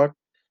small talk,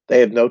 they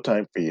have no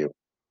time for you.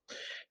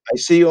 I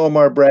see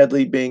Omar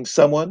Bradley being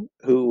someone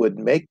who would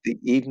make the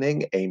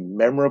evening a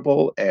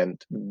memorable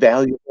and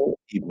valuable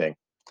evening.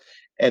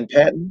 And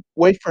Patton,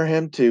 wait for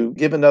him to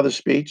give another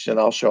speech, and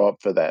I'll show up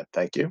for that.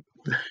 Thank you.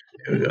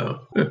 There you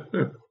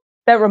go.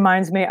 That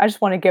reminds me, I just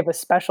want to give a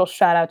special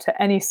shout out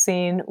to any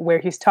scene where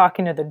he's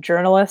talking to the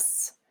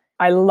journalists.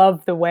 I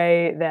love the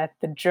way that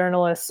the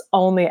journalists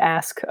only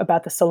ask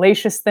about the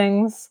salacious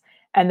things,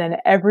 and then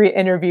every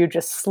interview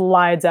just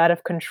slides out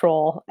of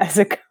control as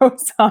it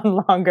goes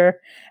on longer.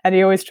 And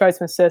he always tries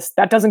to insist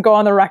that doesn't go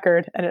on the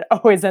record, and it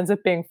always ends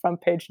up being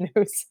front page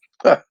news.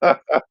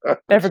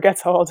 Never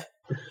gets old.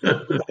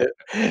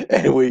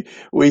 And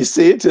we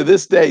see it to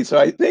this day, so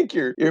I think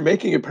you're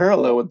making a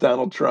parallel with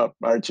Donald Trump,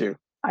 aren't you?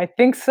 I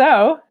think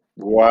so.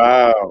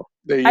 Wow.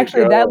 There you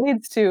Actually, that go.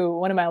 leads to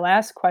one of my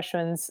last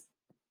questions.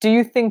 Do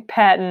you think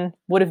Patton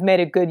would have made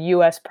a good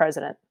US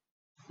president?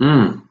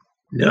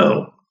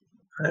 No,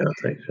 I don't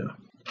think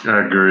so.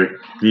 I agree.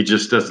 He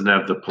just doesn't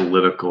have the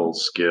political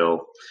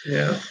skill.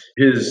 Yeah.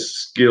 His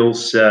skill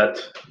set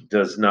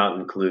does not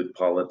include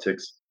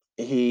politics.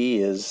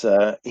 He is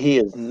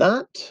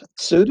not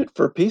suited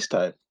for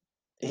peacetime.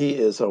 He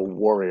is a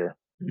warrior.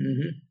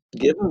 Hmm.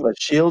 Give him a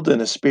shield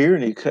and a spear,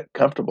 and he's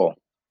comfortable.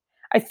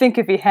 I think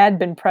if he had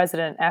been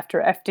president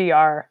after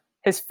FDR,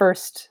 his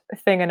first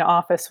thing in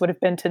office would have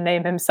been to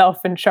name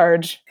himself in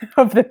charge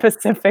of the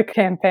Pacific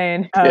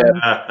campaign.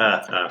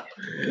 Yeah.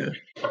 Yeah.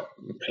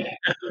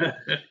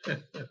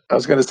 I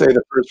was gonna say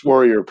the first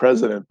warrior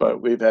president,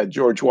 but we've had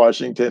George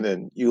Washington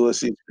and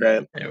Ulysses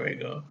Grant. There we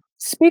go.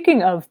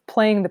 Speaking of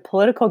playing the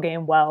political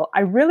game well, I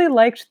really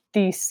liked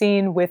the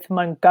scene with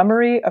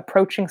Montgomery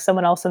approaching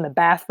someone else in the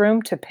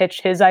bathroom to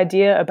pitch his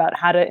idea about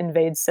how to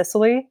invade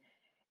Sicily.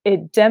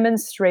 It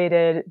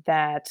demonstrated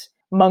that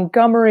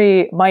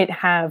Montgomery might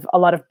have a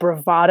lot of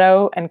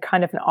bravado and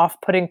kind of an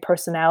off-putting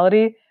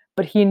personality,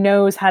 but he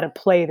knows how to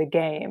play the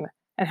game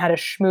and how to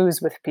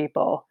schmooze with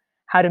people,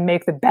 how to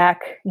make the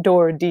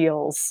backdoor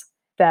deals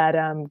that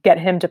get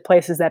him to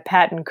places that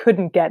Patton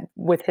couldn't get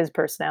with his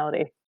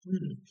personality.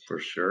 For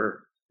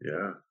sure.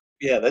 Yeah.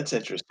 Yeah, that's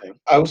interesting.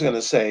 I was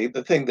gonna say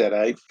the thing that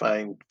I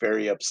find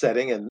very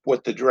upsetting and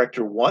what the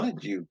director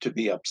wanted you to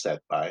be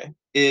upset by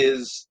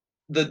is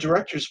the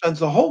director spends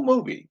the whole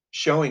movie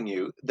showing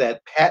you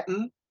that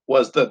Patton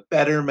was the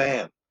better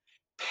man.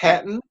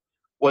 Patton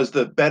was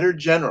the better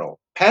general.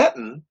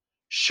 Patton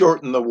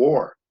shortened the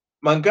war.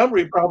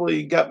 Montgomery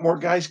probably got more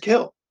guys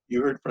killed.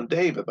 You heard from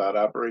Dave about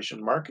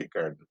Operation Market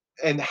Garden.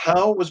 And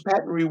how was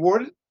Patton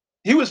rewarded?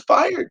 He was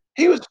fired.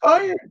 He was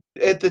fired.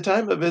 At the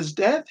time of his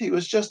death, he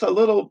was just a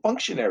little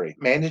functionary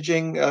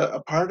managing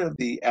a part of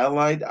the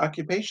Allied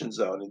occupation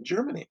zone in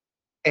Germany.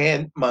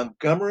 And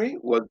Montgomery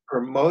was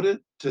promoted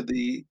to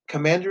the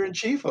commander in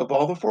chief of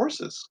all the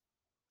forces.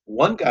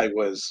 One guy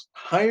was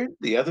hired,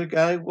 the other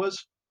guy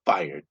was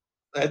fired.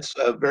 That's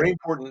a very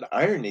important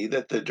irony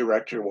that the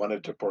director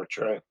wanted to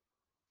portray.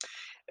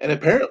 And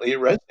apparently it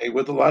resonated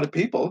with a lot of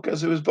people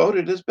because it was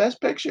voted as Best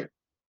Picture.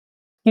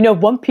 You know,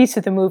 one piece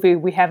of the movie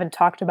we haven't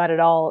talked about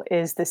at all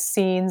is the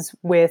scenes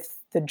with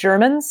the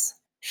Germans,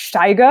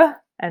 Steiger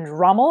and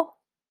Rommel.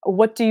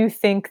 What do you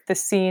think the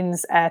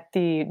scenes at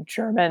the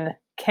German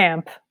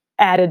camp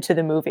added to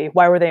the movie?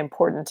 Why were they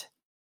important?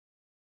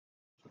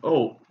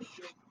 Oh,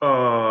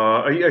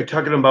 are you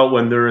talking about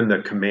when they're in the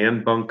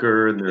command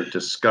bunker and they're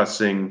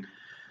discussing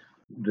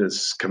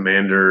this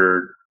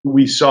commander?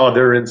 We saw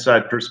their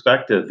inside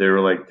perspective. They were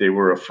like, they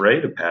were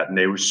afraid of Patton.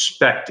 They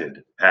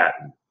respected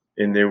Patton.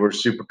 And they were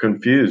super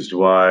confused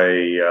why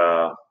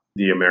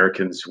the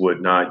Americans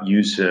would not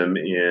use him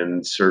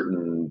in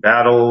certain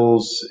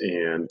battles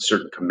and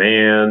certain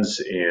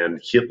commands.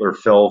 And Hitler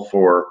fell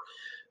for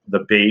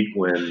the bait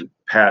when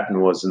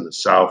Patton was in the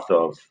south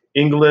of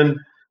England,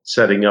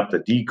 setting up the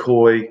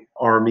decoy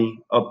army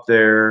up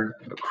there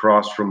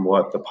across from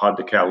the Pas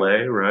de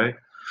Calais, right?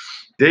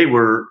 They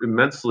were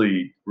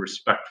immensely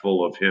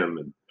respectful of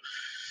him,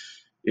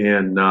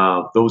 and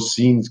those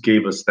scenes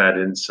gave us that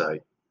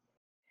insight.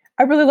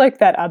 I really like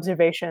that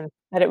observation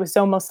that it was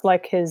almost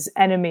like his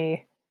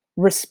enemy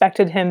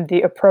respected him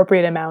the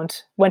appropriate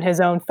amount when his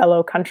own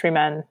fellow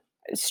countrymen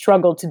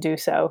struggled to do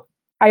so.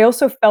 I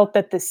also felt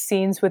that the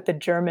scenes with the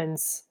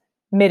Germans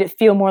made it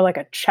feel more like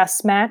a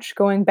chess match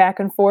going back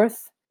and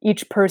forth.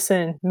 Each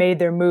person made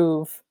their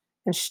move,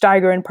 and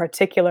Steiger in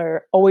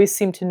particular always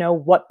seemed to know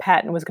what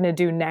Patton was going to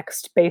do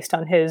next based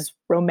on his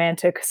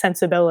romantic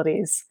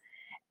sensibilities.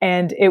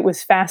 And it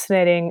was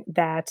fascinating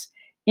that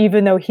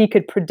even though he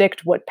could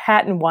predict what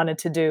Patton wanted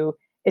to do,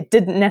 it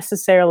didn't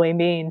necessarily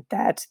mean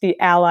that the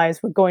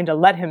Allies were going to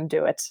let him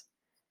do it.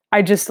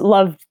 I just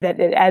loved that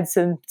it adds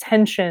some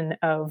tension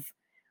of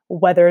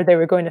whether they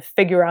were going to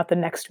figure out the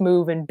next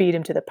move and beat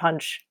him to the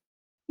punch.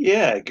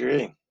 Yeah, I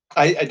agree.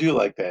 I do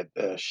like that,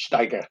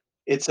 Steiger.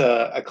 It's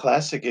a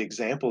classic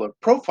example of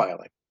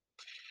profiling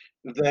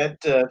that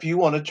if you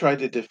want to try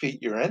to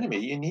defeat your enemy,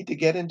 you need to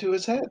get into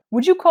his head.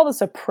 Would you call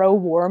this a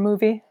pro-war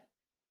movie?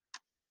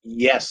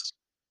 Yes,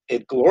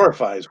 it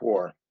glorifies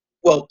war.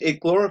 Well,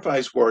 it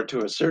glorifies war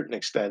to a certain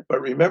extent,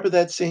 but remember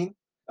that scene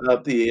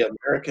of the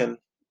American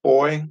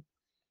boy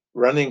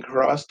running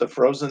across the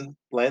frozen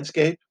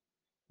landscape,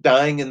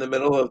 dying in the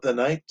middle of the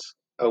night,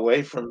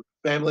 away from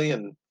family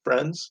and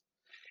friends?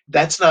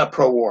 That's not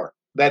pro-war.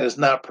 That is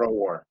not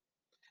pro-war.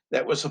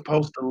 That was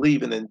supposed to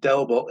leave an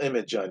indelible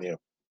image on you.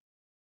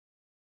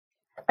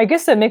 I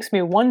guess that makes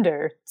me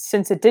wonder,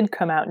 since it did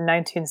come out in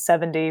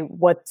 1970,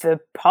 what the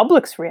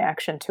public's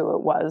reaction to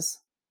it was.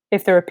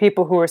 If there were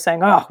people who were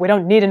saying, oh, we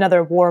don't need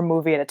another war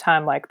movie at a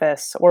time like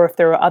this, or if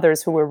there were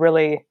others who were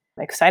really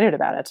excited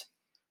about it.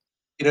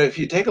 You know, if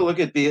you take a look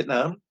at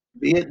Vietnam,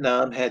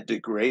 Vietnam had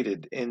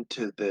degraded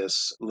into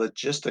this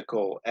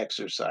logistical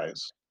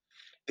exercise.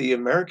 The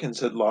Americans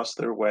had lost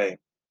their way,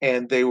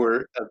 and they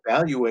were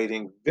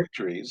evaluating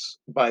victories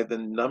by the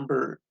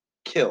number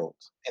killed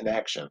in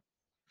action.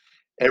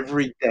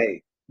 Every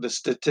day, the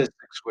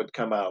statistics would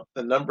come out,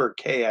 the number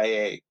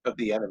KIA of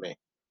the enemy.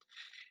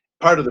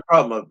 Part of the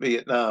problem of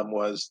Vietnam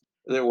was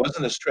there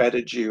wasn't a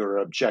strategy or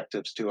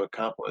objectives to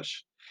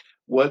accomplish.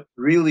 What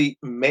really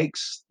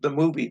makes the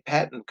movie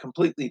Patton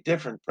completely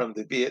different from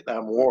the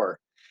Vietnam War,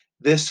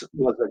 this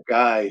was a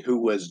guy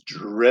who was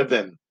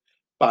driven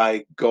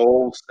by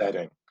goal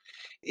setting.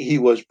 He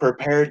was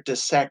prepared to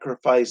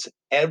sacrifice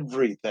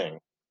everything,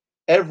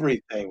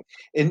 everything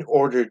in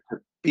order to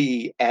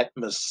be at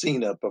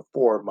Messina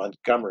before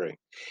Montgomery.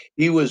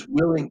 He was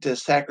willing to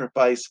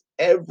sacrifice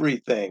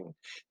everything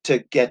to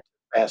get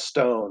to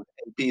Bastogne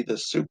and be the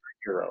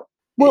superhero.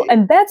 Well, Eh,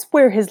 and that's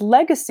where his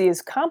legacy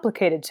is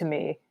complicated to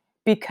me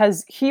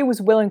because he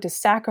was willing to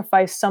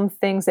sacrifice some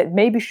things that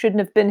maybe shouldn't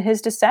have been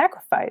his to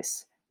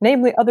sacrifice,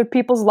 namely other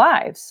people's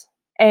lives.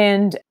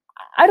 And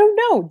I don't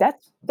know,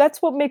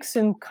 that's what makes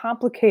him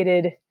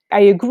complicated.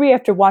 I agree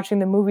after watching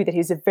the movie that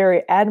he's a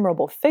very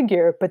admirable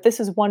figure, but this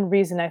is one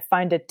reason I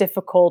find it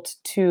difficult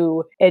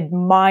to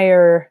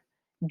admire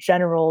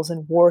generals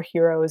and war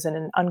heroes in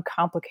an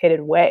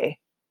uncomplicated way.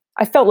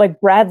 I felt like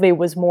Bradley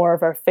was more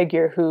of our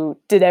figure who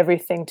did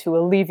everything to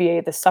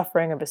alleviate the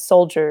suffering of his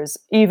soldiers,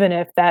 even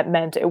if that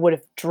meant it would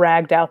have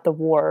dragged out the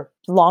war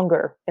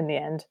longer in the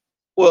end.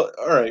 Well,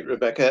 all right,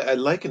 Rebecca, I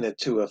liken it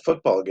to a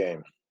football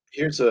game.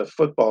 Here's a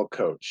football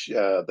coach,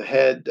 the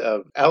head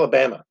of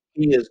Alabama.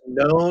 He is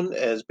known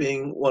as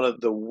being one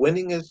of the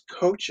winningest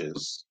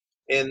coaches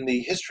in the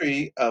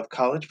history of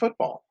college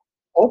football.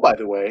 Oh, by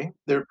the way,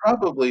 there are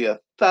probably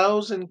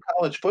 1,000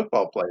 college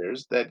football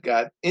players that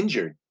got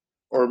injured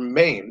or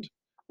maimed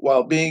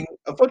while being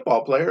a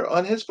football player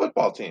on his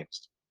football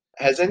teams.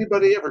 Has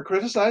anybody ever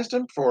criticized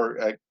him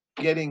for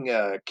getting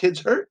kids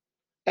hurt?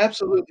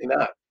 Absolutely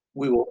not.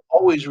 We will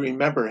always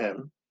remember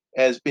him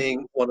as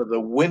being one of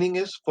the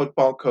winningest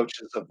football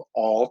coaches of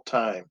all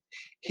time.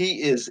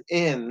 He is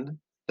in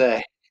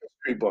the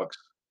history books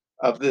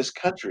of this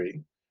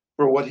country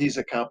for what he's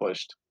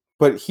accomplished.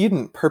 But he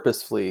didn't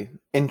purposefully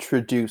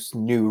introduce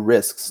new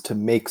risks to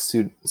make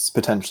students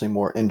potentially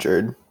more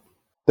injured.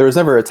 There was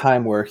never a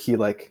time where he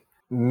like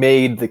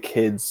made the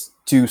kids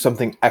do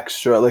something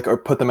extra, like or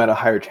put them at a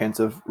higher chance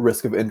of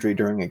risk of injury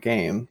during a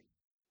game.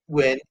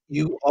 When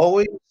you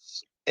always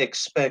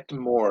expect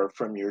more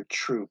from your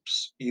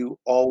troops, you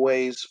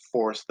always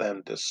force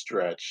them to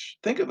stretch.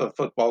 Think of a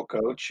football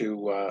coach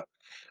who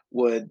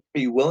would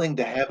be willing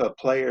to have a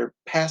player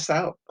pass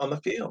out on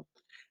the field.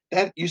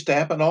 That used to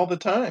happen all the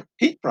time.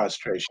 Heat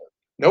frustration.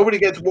 Nobody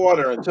gets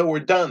water until we're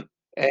done.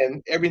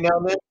 And every now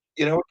and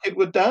then, a kid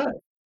would die.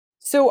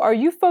 So, are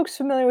you folks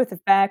familiar with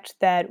the fact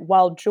that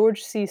while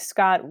George C.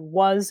 Scott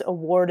was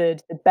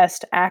awarded the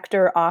Best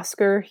Actor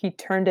Oscar, he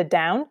turned it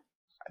down?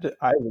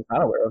 I was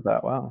not aware of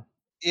that. Wow.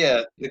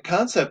 Yeah, the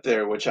concept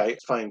there, which I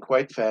find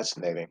quite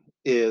fascinating,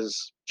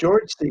 is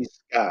George C.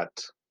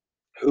 Scott,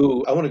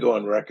 who I want to go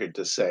on record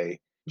to say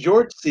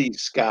George C.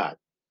 Scott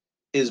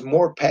is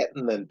more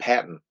Patton than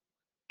Patton.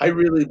 I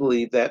really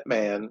believe that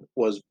man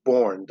was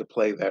born to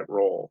play that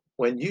role.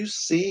 When you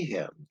see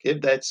him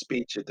give that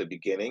speech at the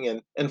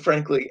beginning and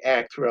frankly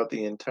act throughout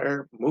the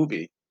entire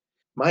movie,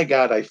 my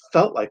God, I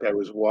felt like I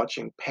was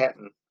watching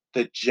Patton,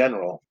 the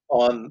general,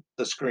 on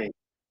the screen.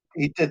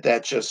 He did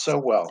that just so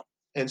well.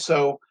 And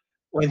so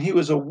when he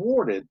was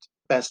awarded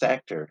Best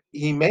Actor,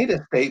 he made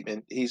a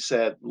statement. He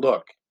said,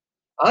 "Look,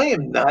 I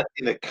am not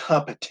in a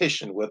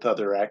competition with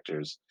other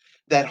actors."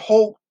 That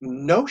whole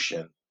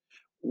notion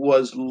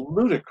was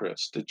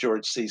ludicrous to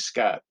George C.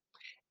 Scott,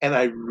 and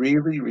I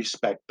really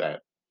respect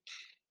that.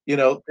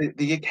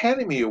 The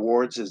Academy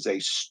Awards is a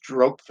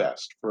stroke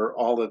fest for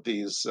all of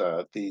these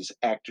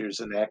actors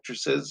and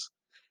actresses.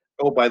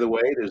 Oh, by the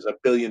way, there's a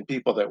billion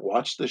people that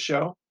watch the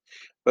show,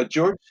 but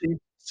George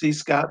C.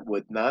 Scott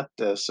would not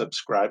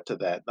subscribe to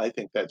that. And I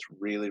think that's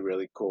really,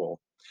 really cool.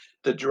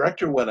 The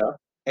director went up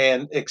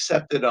and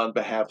accepted on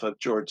behalf of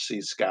George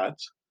C. Scott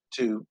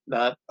to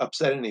not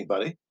upset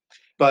anybody.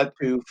 But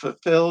to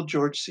fulfill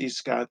George C.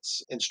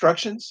 Scott's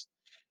instructions,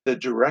 the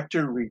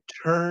director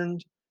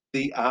returned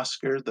the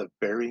Oscar the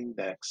very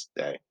next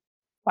day.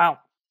 Wow.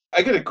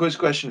 I got a quiz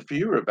question for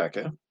you,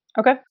 Rebecca.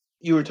 Okay.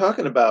 You were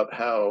talking about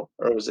how,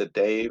 or was it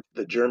Dave,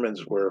 the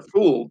Germans were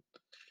fooled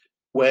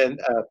when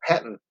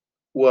Patton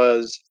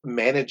was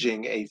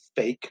managing a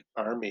fake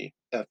army,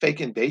 a fake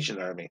invasion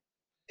army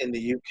in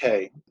the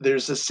UK.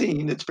 There's a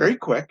scene, it's very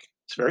quick,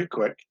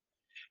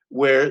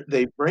 where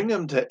they bring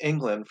him to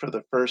England for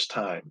the first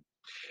time.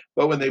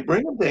 But when they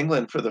bring him to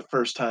England for the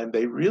first time,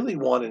 they really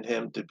wanted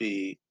him to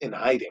be in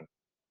hiding.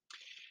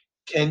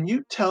 Can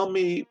you tell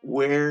me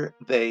where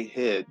they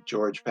hid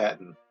George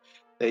Patton?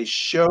 They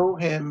show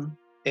him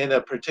in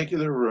a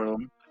particular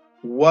room.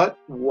 What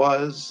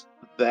was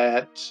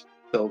that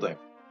building?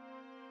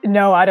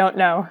 No, I don't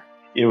know.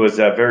 It was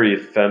that very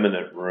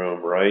effeminate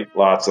room, right?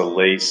 Lots of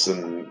lace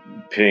and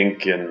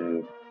pink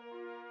and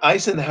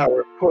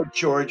Eisenhower put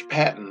George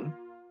Patton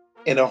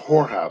in a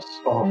whorehouse.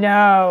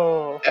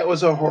 No. That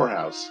was a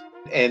whorehouse.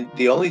 And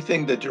the only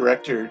thing the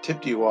director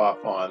tipped you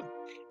off on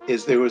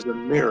is there was a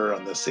mirror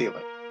on the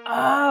ceiling.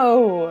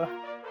 Oh.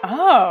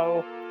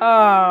 Oh.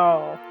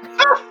 Oh.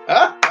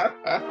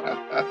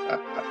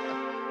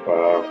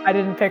 I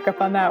didn't pick up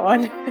on that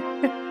one.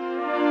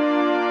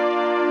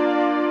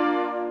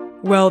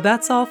 Well,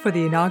 that's all for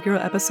the inaugural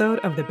episode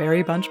of the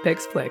Barry Bunch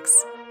Picks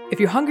Flicks. If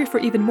you're hungry for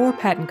even more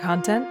Patton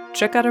content,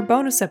 check out our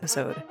bonus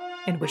episode,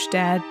 in which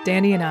Dad,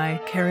 Danny, and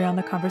I carry on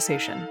the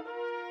conversation.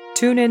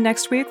 Tune in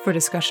next week for a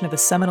discussion of a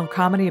seminal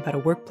comedy about a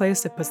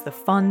workplace that puts the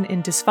fun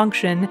in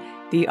dysfunction,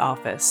 The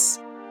Office.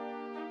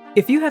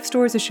 If you have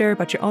stories to share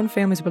about your own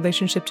family's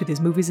relationship to these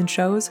movies and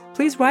shows,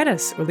 please write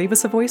us or leave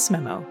us a voice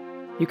memo.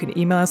 You can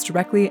email us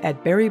directly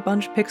at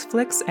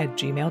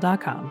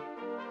barrybunchpicksflicks@gmail.com.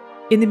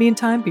 In the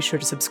meantime, be sure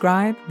to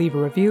subscribe, leave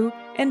a review,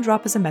 and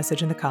drop us a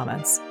message in the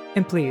comments.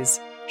 And please,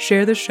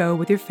 share the show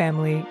with your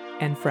family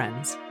and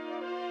friends.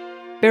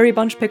 Barry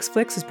Bunch Picks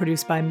Flicks is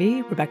produced by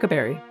me, Rebecca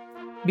Barry.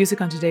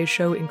 Music on today's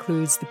show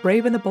includes The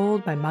Brave and the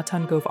Bold by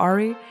Matan Gov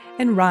Ari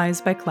and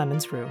Rise by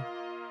Clemens Rue.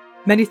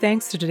 Many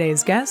thanks to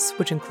today's guests,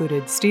 which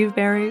included Steve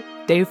Barry,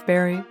 Dave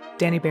Barry,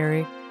 Danny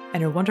Barry,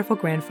 and her wonderful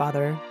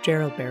grandfather,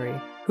 Gerald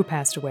Barry, who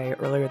passed away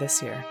earlier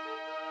this year.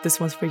 This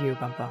one's for you,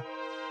 Bumpa.